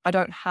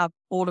have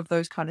all of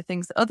those kind of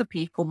things that other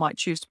people might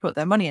choose to put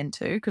their money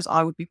into, because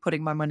I would be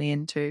putting my money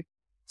into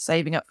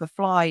saving up for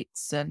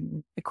flights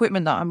and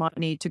equipment that I might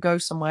need to go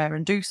somewhere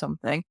and do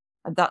something.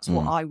 And that's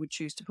what I would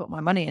choose to put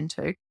my money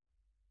into.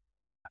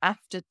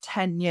 After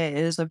 10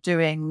 years of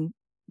doing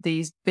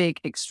these big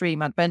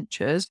extreme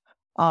adventures,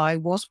 I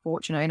was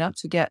fortunate enough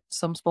to get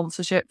some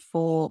sponsorship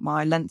for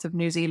my length of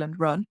New Zealand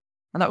run.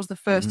 And that was the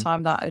first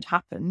time that had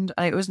happened.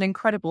 And it was an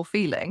incredible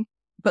feeling.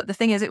 But the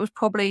thing is, it was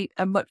probably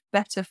a much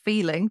better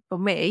feeling for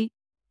me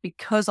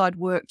because I'd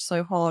worked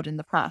so hard in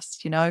the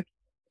past.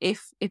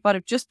 If I'd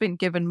have just been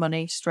given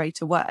money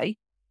straight away,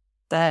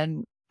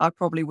 then I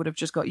probably would have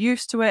just got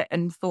used to it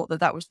and thought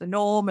that was the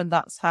norm and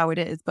that's how it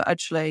is. But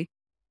actually,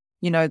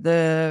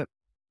 the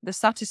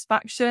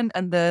satisfaction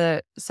and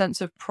the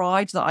sense of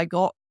pride that I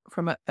got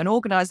from an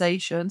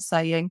organization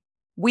saying,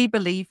 we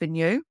believe in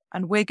you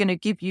and we're going to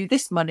give you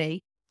this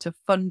money to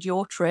fund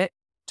your trip,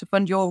 to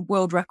fund your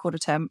world record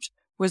attempt,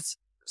 was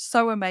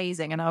so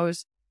amazing. And I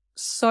was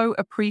so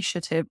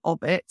appreciative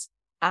of it.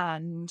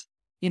 And,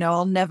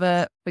 I'll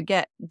never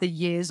forget the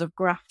years of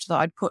graft that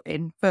I'd put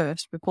in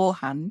first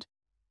beforehand.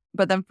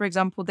 But then, for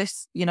example,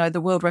 this,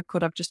 the world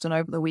record I've just done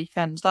over the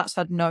weekend, that's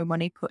had no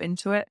money put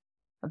into it.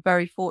 I'm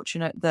very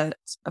fortunate that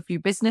a few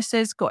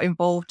businesses got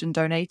involved and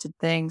donated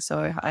things.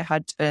 So I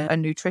had a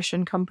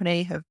nutrition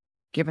company have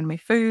given me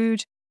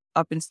food.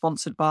 I've been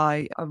sponsored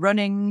by a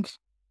running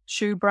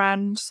shoe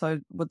brand.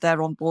 So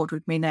they're on board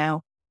with me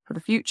now for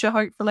the future,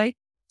 hopefully.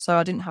 So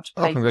I didn't have to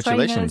pay for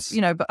trainers,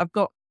 but I've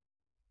got,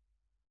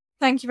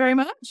 thank you very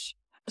much.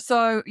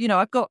 So,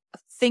 I've got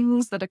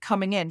things that are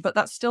coming in, but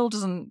that still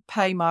doesn't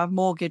pay my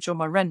mortgage or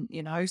my rent,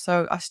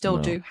 so I still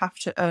do have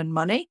to earn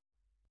money.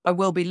 I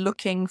will be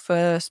looking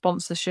for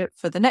sponsorship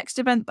for the next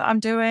event that I'm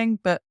doing,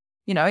 but,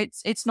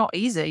 it's not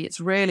easy. It's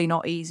really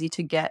not easy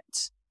to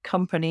get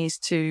companies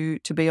to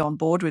be on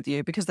board with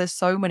you because there's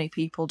so many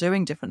people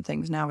doing different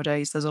things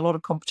nowadays. There's a lot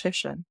of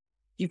competition.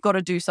 You've got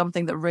to do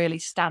something that really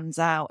stands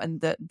out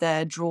and that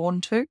they're drawn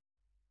to.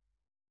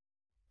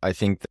 I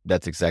think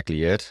that's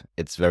exactly it.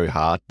 It's very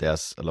hard.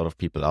 There's a lot of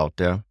people out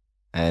there,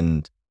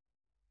 and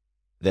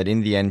that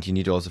in the end, you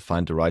need to also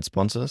find the right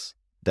sponsors.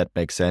 That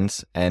makes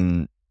sense.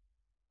 And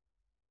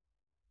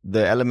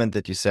the element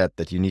that you said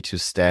that you need to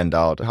stand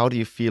out, how do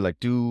you feel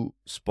like, do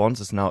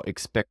sponsors now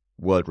expect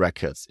world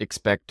records,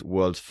 expect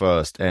world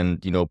first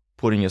and,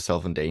 putting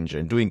yourself in danger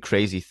and doing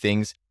crazy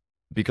things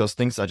because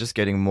things are just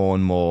getting more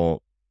and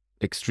more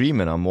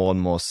extreme and are more and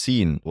more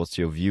seen? What's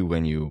your view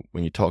when you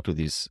talk to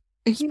these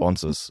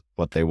sponsors,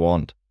 what they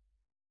want?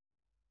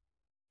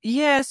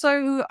 Yeah,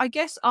 so I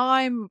guess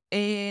I'm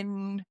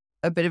in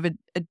a bit of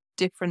a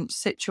different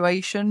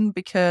situation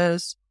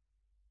because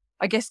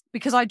I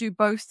do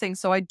both things.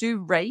 So I do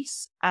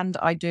race and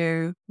I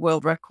do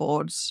world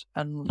records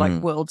and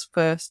like world's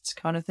first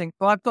kind of thing.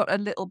 But I've got a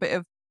little bit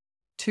of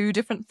two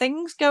different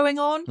things going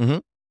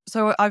on.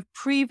 So I've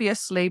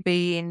previously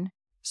been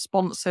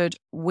sponsored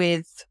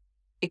with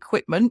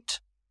equipment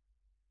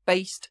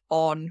based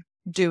on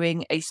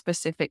doing a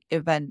specific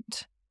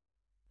event.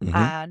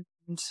 And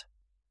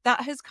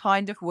that has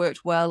kind of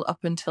worked well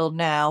up until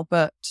now.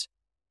 But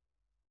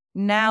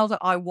now that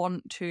I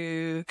want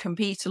to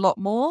compete a lot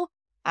more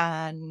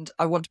and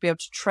I want to be able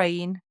to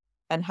train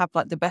and have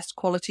like the best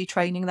quality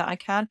training that I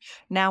can,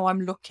 now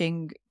I'm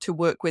looking to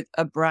work with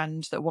a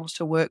brand that wants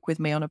to work with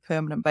me on a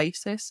permanent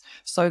basis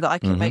so that I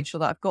can make sure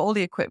that I've got all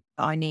the equipment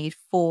I need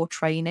for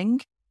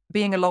training.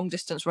 Being a long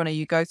distance runner,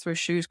 you go through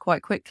shoes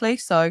quite quickly.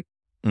 So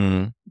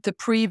the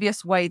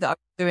previous way that I was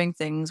doing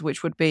things,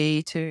 which would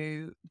be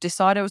to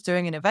decide I was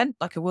doing an event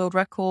like a world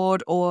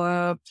record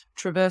or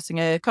traversing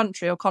a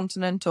country or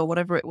continent or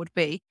whatever it would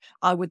be,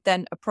 I would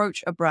then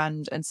approach a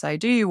brand and say,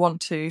 do you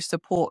want to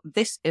support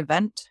this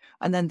event?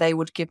 And then they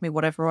would give me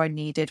whatever I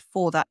needed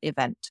for that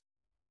event.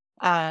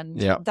 And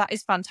that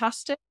is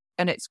fantastic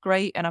and it's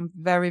great. And I'm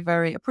very,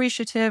 very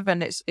appreciative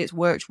and it's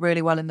worked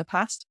really well in the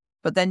past.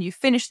 But then you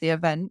finish the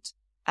event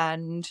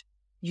and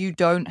you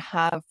don't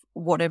have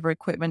whatever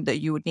equipment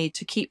that you would need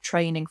to keep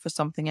training for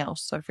something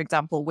else. So, for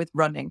example, with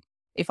running,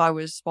 if I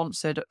was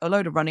sponsored a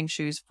load of running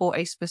shoes for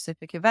a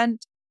specific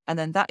event and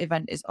then that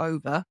event is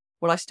over,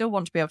 well, I still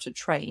want to be able to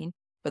train,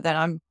 but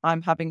then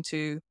I'm having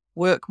to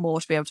work more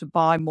to be able to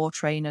buy more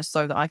trainers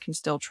so that I can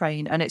still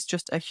train. And it's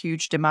just a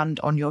huge demand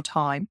on your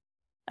time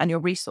and your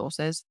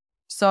resources.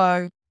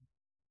 So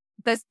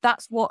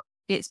that's what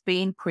it's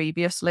been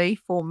previously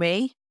for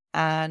me.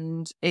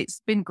 And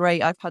it's been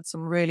great. I've had some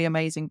really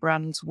amazing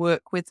brands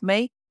work with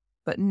me.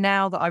 But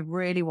now that I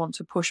really want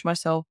to push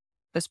myself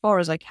as far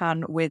as I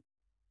can with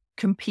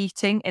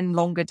competing in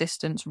longer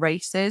distance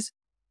races,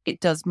 it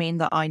does mean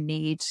that I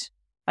need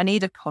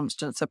a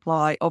constant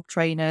supply of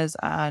trainers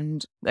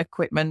and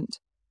equipment,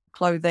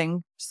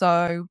 clothing.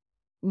 So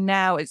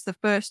now it's the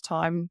first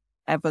time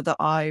ever that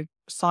I've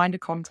signed a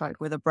contract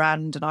with a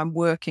brand and I'm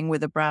working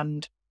with a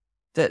brand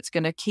that's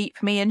going to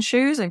keep me in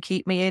shoes and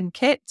keep me in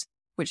kit.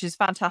 which is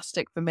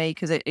fantastic for me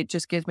because it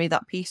just gives me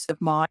that peace of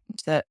mind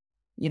that,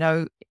 you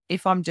know,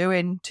 if I'm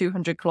doing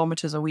 200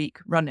 kilometers a week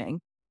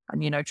running,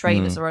 and, you know,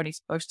 trainers are only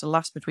supposed to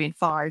last between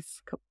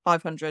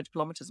 500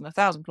 kilometers and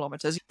 1,000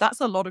 kilometers,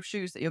 that's a lot of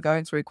shoes that you're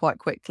going through quite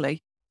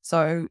quickly.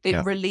 So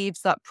it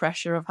relieves that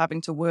pressure of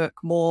having to work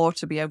more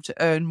to be able to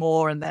earn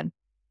more and then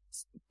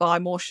buy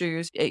more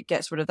shoes. It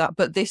gets rid of that.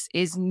 But this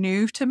is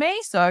new to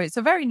me. So it's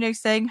a very new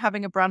thing,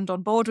 having a brand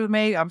on board with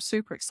me. I'm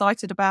super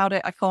excited about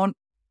it. I can't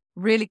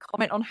really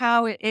comment on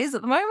how it is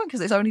at the moment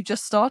because it's only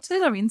just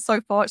started. I mean,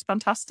 so far it's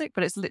fantastic,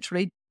 but it's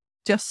literally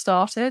just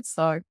started.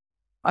 So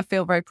I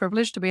feel very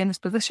privileged to be in this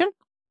position.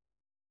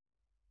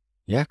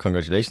 Yeah,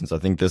 congratulations. I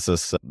think this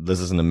is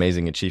an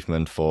amazing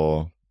achievement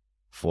for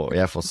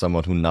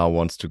someone who now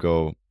wants to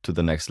go to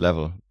the next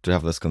level, to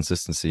have this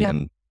consistency.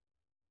 And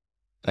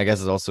I guess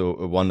it's also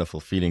a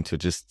wonderful feeling to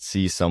just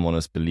see someone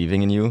is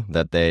believing in you,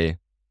 that they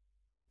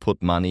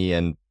put money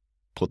and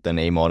put their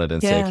name on it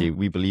and say, okay,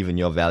 we believe in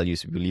your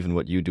values, we believe in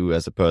what you do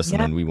as a person,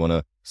 and we want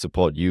to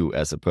support you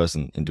as a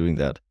person in doing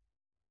that.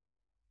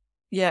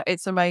 Yeah,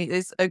 it's amazing.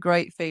 It's a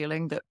great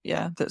feeling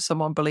that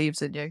someone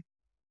believes in you.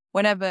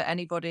 Whenever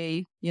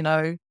anybody, you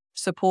know,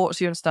 supports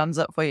you and stands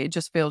up for you, it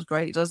just feels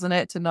great, doesn't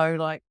it? To know,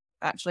 like,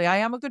 actually, I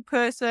am a good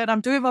person.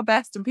 I'm doing my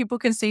best, and people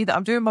can see that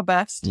I'm doing my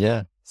best.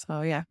 Yeah.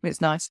 So yeah, it's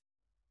nice.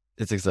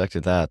 It's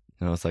exactly that.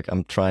 You know, it's like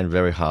I'm trying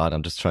very hard.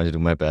 I'm just trying to do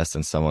my best,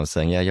 and someone's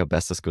saying, "Yeah, your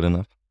best is good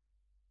enough."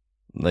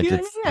 Like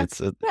it's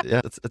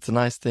a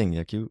nice thing.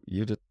 Like you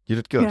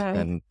did good,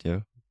 and you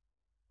know,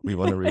 we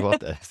want to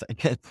reward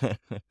that.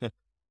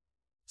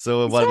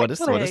 So what is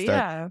that?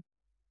 Yeah.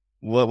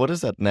 What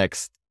is that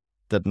next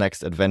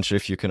adventure,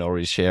 if you can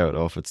already share it,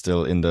 or if it's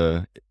still in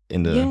the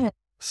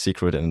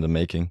secret and in the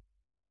making?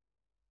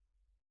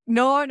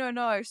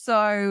 No.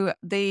 So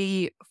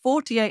the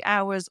 48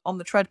 hours on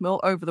the treadmill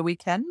over the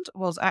weekend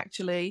was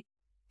actually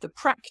the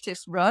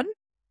practice run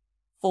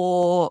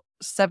for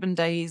 7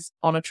 days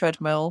on a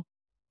treadmill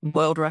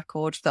world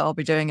record that I'll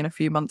be doing in a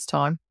few months'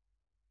 time.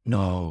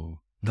 No,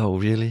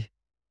 really?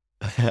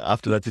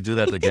 After that, to do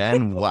that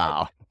again?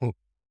 Wow.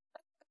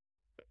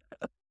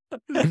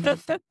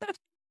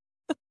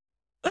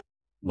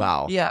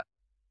 Wow. Yeah.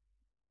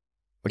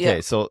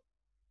 Okay, so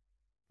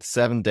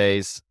 7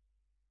 days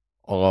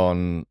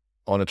on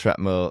a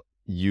treadmill,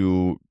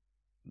 you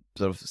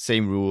sort of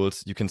same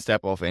rules. You can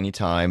step off any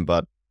time,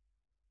 but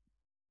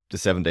the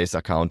 7 days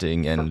are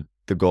counting, and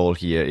the goal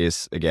here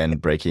is again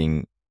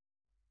breaking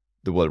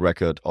the world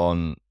record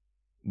on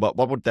what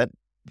would that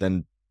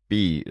then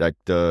be? Like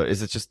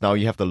is it just now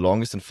you have the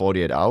longest in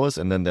 48 hours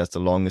and then there's the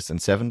longest in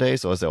 7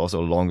 days, or is there also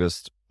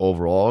longest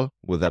overall?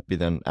 Will that be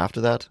then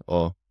after that,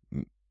 or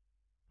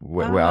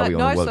where are we on the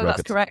world record? No, so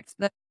that's correct.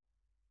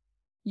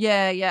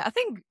 Yeah. I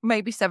think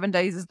maybe 7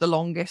 days is the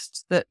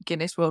longest that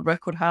Guinness World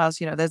Record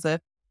has. You know, there's a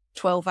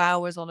 12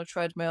 hours on a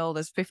treadmill,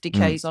 there's 50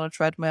 Ks on a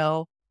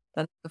treadmill,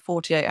 then the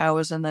 48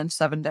 hours, and then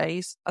 7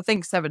 days. I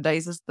think 7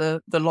 days is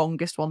the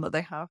longest one that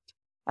they have.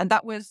 And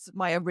that was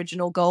my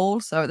original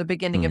goal. So at the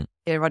beginning of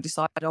the year, I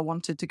decided I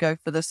wanted to go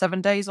for the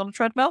 7 days on a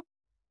treadmill,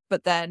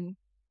 but then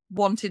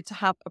wanted to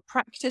have a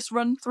practice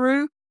run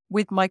through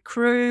with my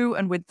crew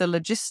and with the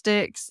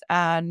logistics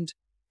and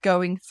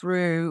going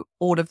through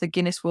all of the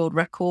Guinness World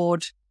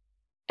Record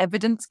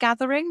evidence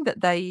gathering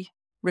that they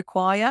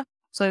require.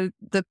 So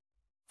the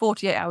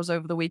 48 hours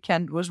over the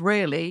weekend was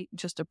really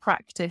just a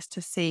practice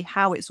to see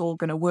how it's all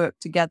going to work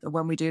together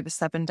when we do the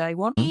 7 day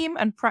one team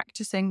and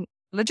practicing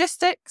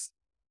logistics.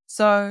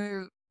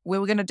 So we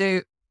were going to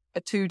do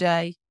a 2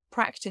 day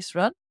practice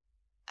run.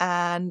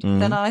 And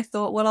then I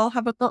thought, well, I'll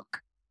have a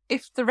look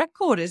if the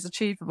record is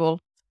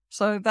achievable.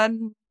 So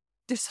then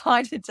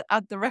decided to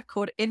add the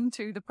record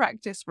into the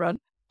practice run.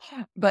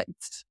 But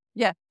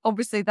yeah,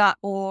 obviously that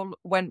all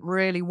went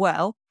really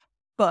well,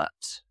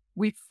 but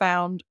we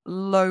found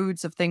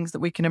loads of things that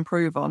we can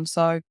improve on.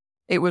 So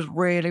it was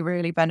really,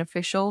 really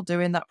beneficial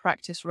doing that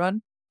practice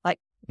run. Like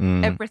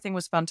everything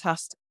was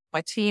fantastic.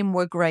 My team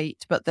were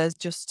great, but there's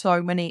just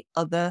so many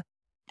other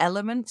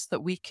elements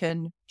that we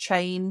can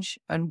change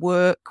and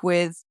work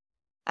with.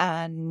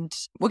 And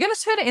we're going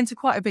to turn it into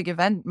quite a big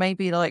event,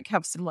 maybe like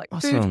have some like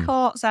food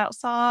carts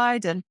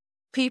outside, and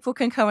people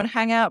can come and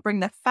hang out, bring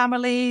their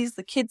families,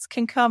 the kids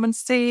can come and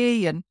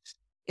see. And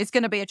it's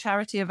going to be a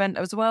charity event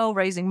as well,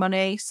 raising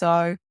money.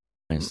 So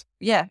nice.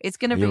 Yeah, it's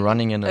going to be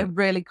a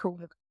really cool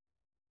event.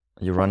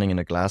 Are you running in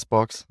a glass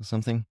box or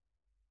something?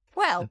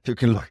 Well,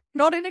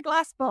 not in a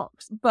glass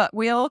box, but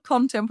we are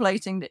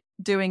contemplating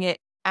doing it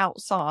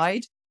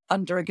outside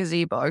under a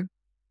gazebo.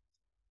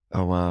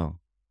 Oh, wow.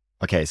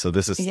 Okay, so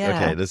this is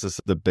this is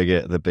the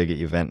bigger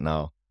event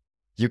now.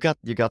 You got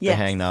the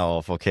hang now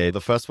of, okay, the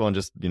first one,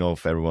 just, you know,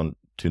 for everyone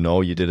to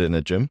know, you did it in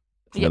a gym,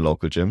 in a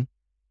local gym.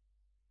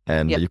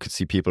 And you could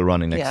see people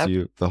running next to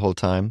you the whole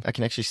time. I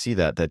can actually see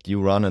that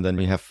you run, and then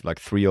we have like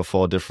 3 or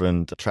 4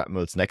 different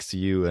treadmills next to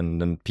you, and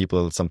then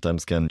people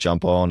sometimes can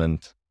jump on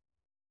and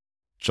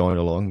join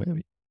along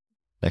maybe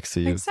next to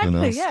you.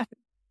 Exactly, yeah.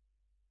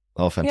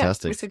 Oh,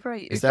 fantastic. Yeah,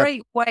 it's a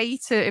great way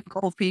to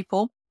involve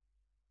people.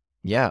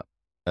 Yeah.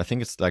 I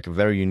think it's like a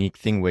very unique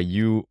thing where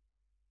you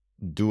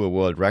do a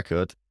world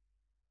record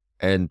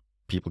and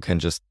people can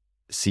just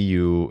see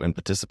you and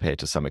participate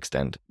to some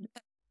extent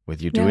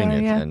with you doing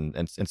it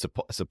and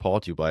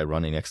support you by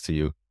running next to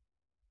you.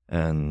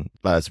 And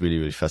that's really,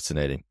 really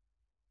fascinating.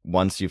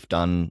 Once you've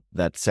done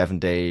that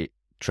 7-day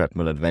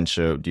treadmill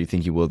adventure, do you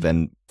think you will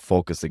then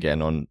focus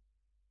again on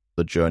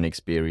the journey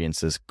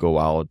experiences, go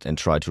out and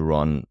try to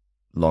run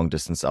long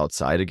distance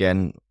outside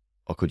again?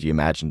 Or could you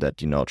imagine that,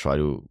 try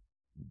to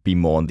be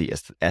more on the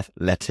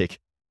athletic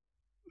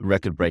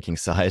record breaking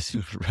side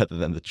rather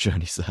than the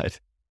journey side?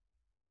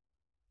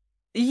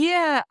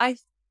 Yeah, I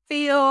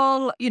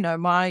feel,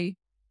 my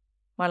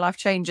life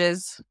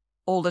changes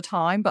all the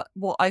time, but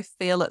what I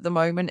feel at the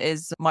moment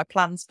is my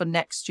plans for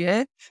next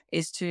year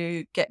is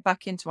to get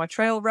back into my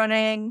trail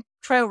running.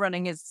 Trail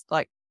running is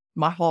like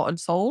my heart and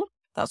soul.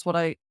 That's what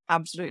I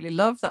absolutely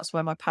love. That's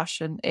where my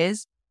passion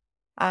is.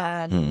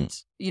 And,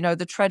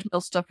 the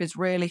treadmill stuff is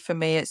really, for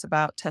me, it's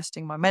about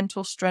testing my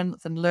mental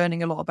strength and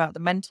learning a lot about the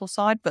mental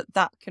side, but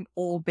that can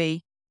all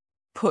be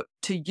put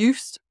to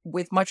use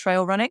with my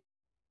trail running.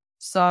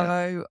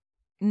 So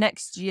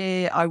next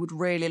year, I would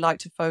really like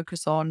to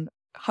focus on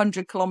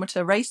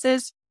 100-kilometer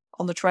races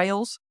on the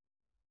trails,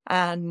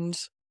 and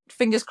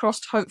fingers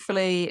crossed,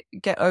 hopefully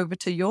get over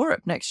to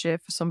Europe next year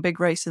for some big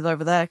races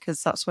over there,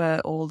 because that's where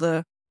all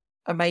the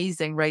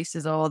amazing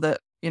races are that,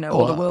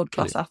 all the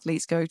world-class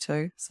athletes go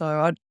to.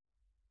 So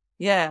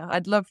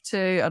I'd love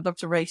to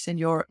race in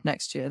Europe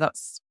next year.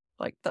 That's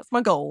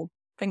my goal.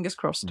 Fingers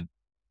crossed.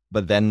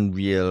 But then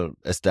real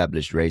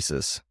established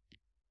races,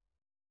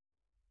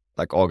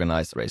 like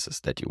organized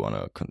races that you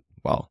want to,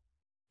 wow.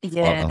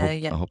 Yeah,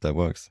 I hope that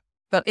works.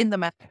 But in the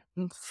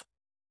mountains.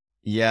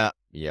 Yeah,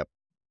 yep.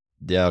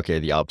 Yeah, okay,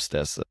 the Alps,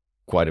 there's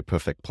quite a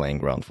perfect playing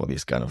ground for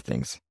these kind of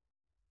things.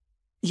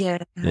 Yeah,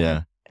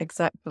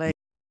 exactly.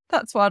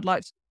 That's what I'd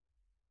like to.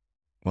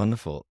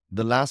 Wonderful.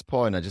 The last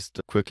point I just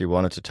quickly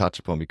wanted to touch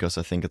upon, because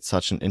I think it's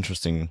such an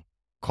interesting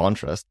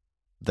contrast,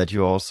 that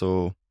you're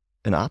also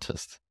an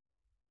artist.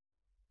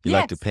 You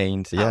like to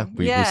paint.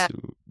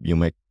 You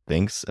make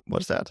things.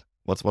 What's that?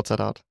 What's that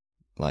art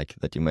like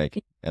that you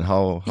make? And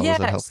how does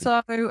that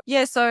help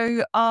you?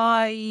 So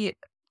I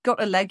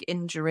got a leg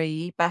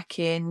injury back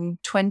in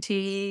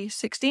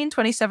 2016,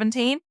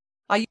 2017.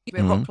 I used to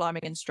be a rock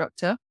climbing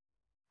instructor,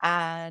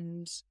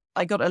 and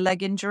I got a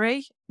leg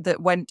injury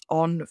that went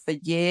on for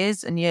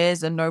years and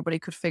years, and nobody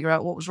could figure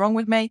out what was wrong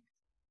with me.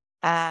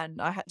 And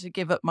I had to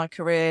give up my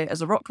career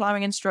as a rock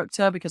climbing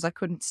instructor because I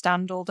couldn't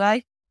stand all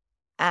day.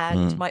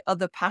 And my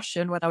other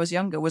passion when I was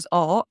younger was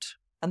art.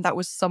 And that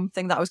was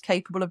something that I was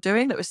capable of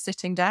doing, that was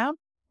sitting down.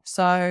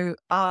 So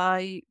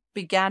I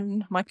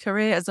began my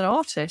career as an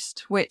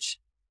artist, which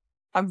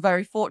I'm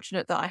very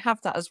fortunate that I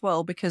have that as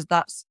well, because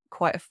that's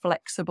quite a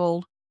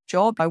flexible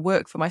job. I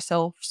work for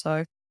myself,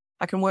 so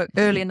I can work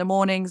early in the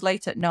mornings,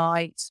 late at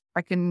night.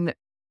 I can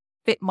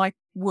fit my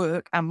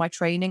work and my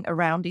training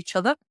around each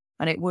other,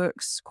 and it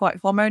works quite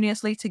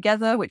harmoniously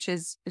together, which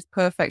is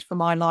perfect for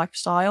my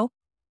lifestyle.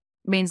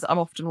 It means that I'm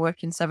often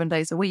working 7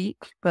 days a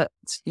week, but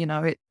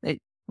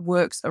it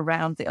works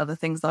around the other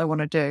things that I want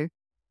to do.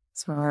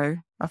 So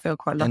I feel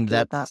quite lucky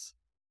with that.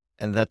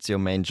 And that's your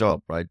main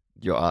job, right?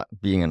 You're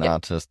being an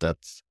artist.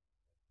 It's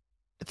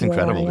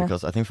incredible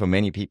because I think for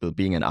many people,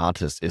 being an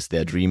artist is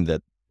their dream,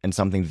 and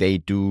something they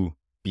do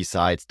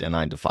besides their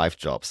 9-to-5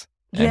 jobs.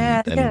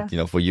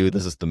 And for you,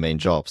 this is the main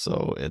job.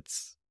 So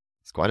it's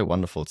quite a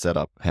wonderful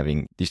setup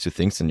having these two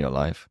things in your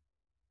life.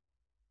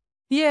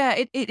 Yeah,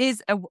 it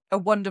is a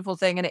wonderful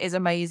thing, and it is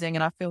amazing,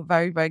 and I feel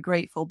very, very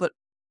grateful. But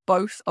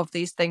both of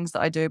these things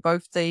that I do,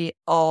 both the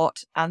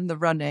art and the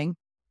running,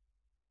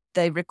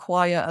 they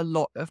require a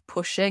lot of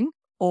pushing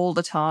all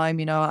the time.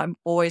 I'm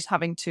always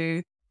having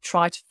to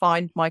try to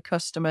find my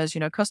customers.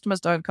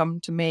 Customers don't come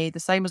to me the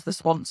same as the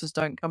sponsors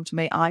don't come to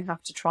me. I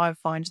have to try and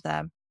find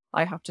them.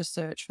 I have to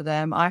search for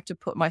them. I have to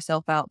put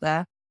myself out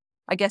there.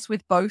 I guess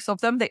with both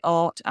of them, the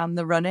art and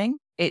the running,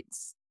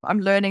 I'm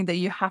learning that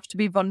you have to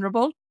be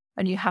vulnerable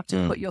and you have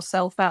to put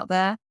yourself out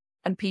there,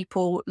 and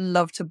people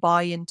love to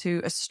buy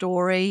into a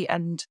story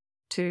and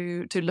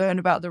to learn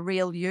about the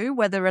real you,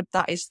 whether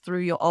that is through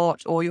your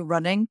art or your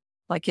running.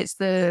 Like, it's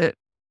the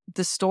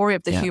story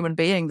of the human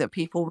being that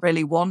people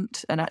really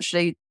want. And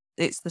actually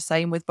it's the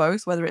same with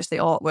both, whether it's the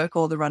artwork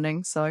or the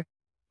running. So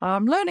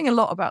I'm learning a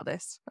lot about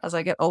this as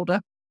I get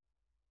older.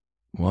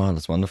 Wow,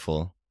 that's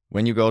wonderful.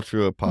 When you go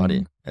through a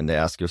party and they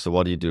ask you, so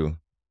what do you do?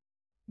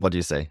 What do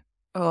you say?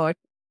 Oh,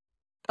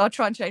 I'll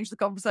try and change the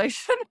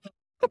conversation.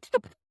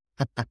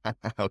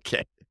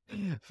 Okay.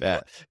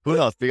 Fair. Who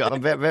knows? Because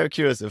I'm very, very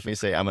curious if we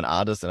say I'm an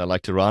artist and I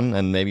like to run,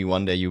 and maybe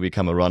one day you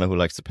become a runner who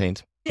likes to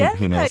paint. Yeah,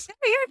 Who knows?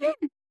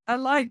 I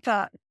like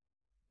that.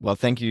 Well,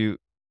 thank you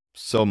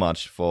so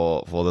much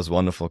for this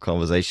wonderful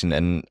conversation,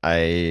 and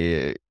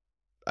I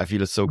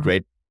feel it's so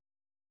great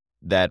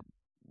that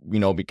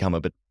become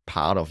a bit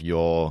part of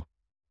your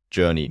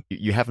journey.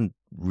 You haven't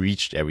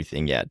reached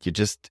everything yet. You're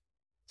just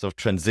sort of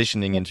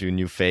transitioning into a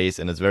new phase,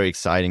 and it's very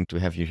exciting to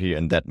have you here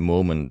in that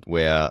moment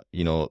where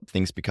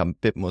things become a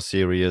bit more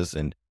serious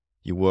and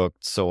You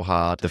worked so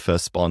hard, the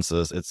first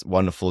sponsors. It's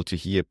wonderful to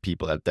hear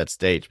people at that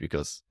stage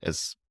because,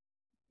 as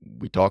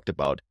we talked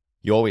about,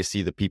 you always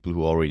see the people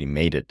who already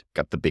made it,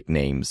 got the big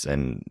names,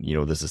 and,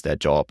 this is their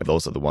job.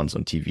 Those are the ones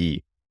on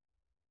TV.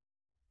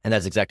 And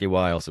that's exactly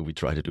why also we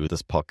try to do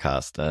this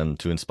podcast,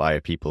 to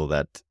inspire people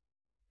that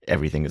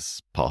everything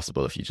is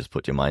possible if you just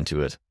put your mind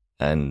to it.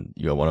 And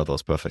you're one of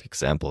those perfect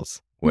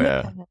examples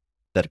where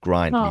that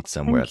grind leads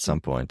somewhere at some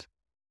point.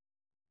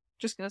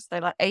 Just going to say,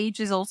 like, age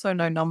is also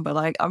no number.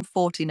 Like, I'm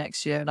 40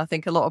 next year, and I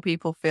think a lot of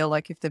people feel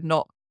like if they've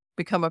not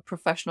become a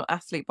professional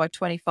athlete by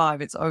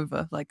 25, it's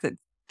over. Like, that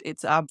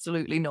it's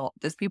absolutely not.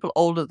 There's people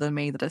older than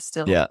me that are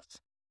still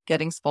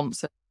getting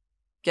sponsored,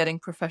 getting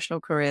professional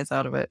careers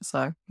out of it.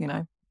 So,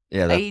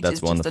 age that's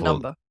is wonderful. just a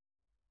number.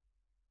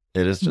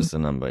 It is just a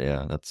number.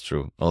 Yeah, that's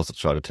true. I also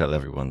try to tell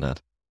everyone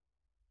that.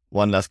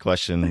 One last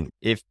question.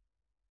 If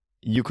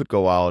you could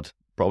go out,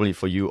 probably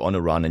for you on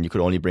a run, and you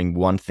could only bring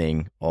one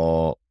thing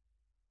or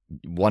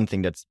one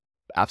thing that's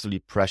absolutely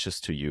precious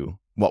to you,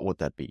 what would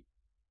that be?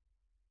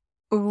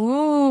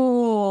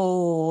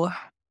 Ooh.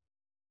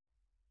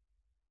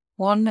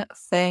 One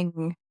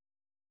thing.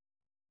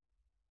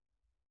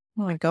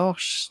 Oh my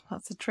gosh,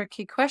 that's a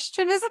tricky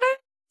question, isn't it?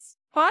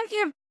 Why do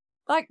you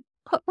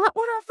put that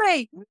one on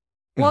me?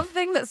 One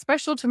thing that's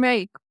special to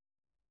me.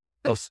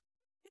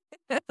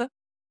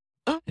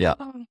 Yeah.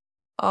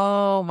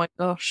 Oh my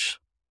gosh.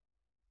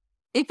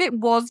 If it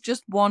was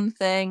just one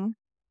thing,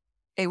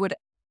 it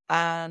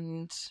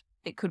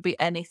could be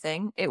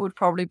anything. It would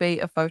probably be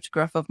a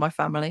photograph of my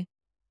family.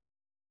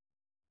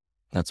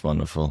 That's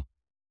wonderful.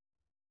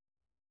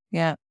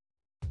 Yeah.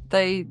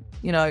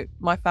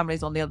 My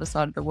family's on the other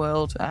side of the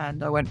world,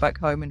 and I went back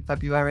home in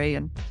February,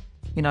 and,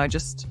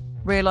 just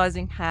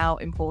realizing how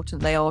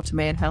important they are to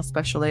me and how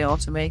special they are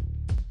to me.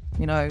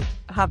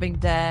 Having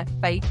their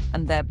faith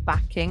and their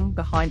backing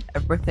behind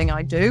everything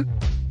I do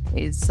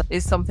is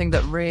something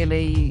that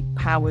really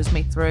powers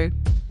me through.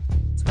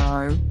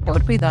 So it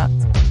would be that.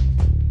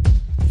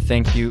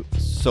 Thank you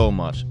so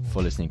much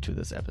for listening to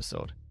this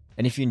episode.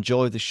 And if you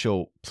enjoy the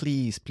show,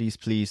 please, please,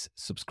 please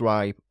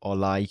subscribe or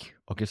like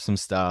or give some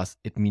stars.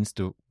 It means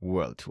the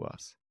world to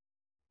us.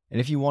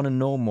 And if you want to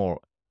know more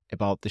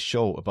about the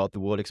show, about the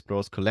World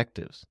Explorers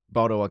Collectives,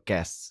 about our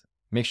guests,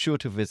 make sure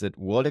to visit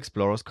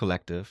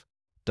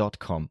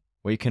worldexplorerscollective.com,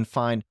 where you can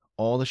find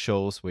all the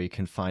shows, where you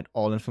can find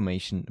all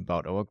information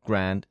about our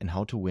grant and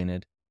how to win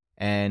it,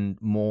 and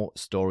more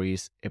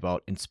stories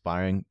about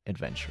inspiring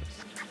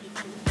adventures.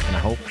 And I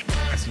hope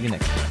I see you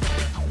next time.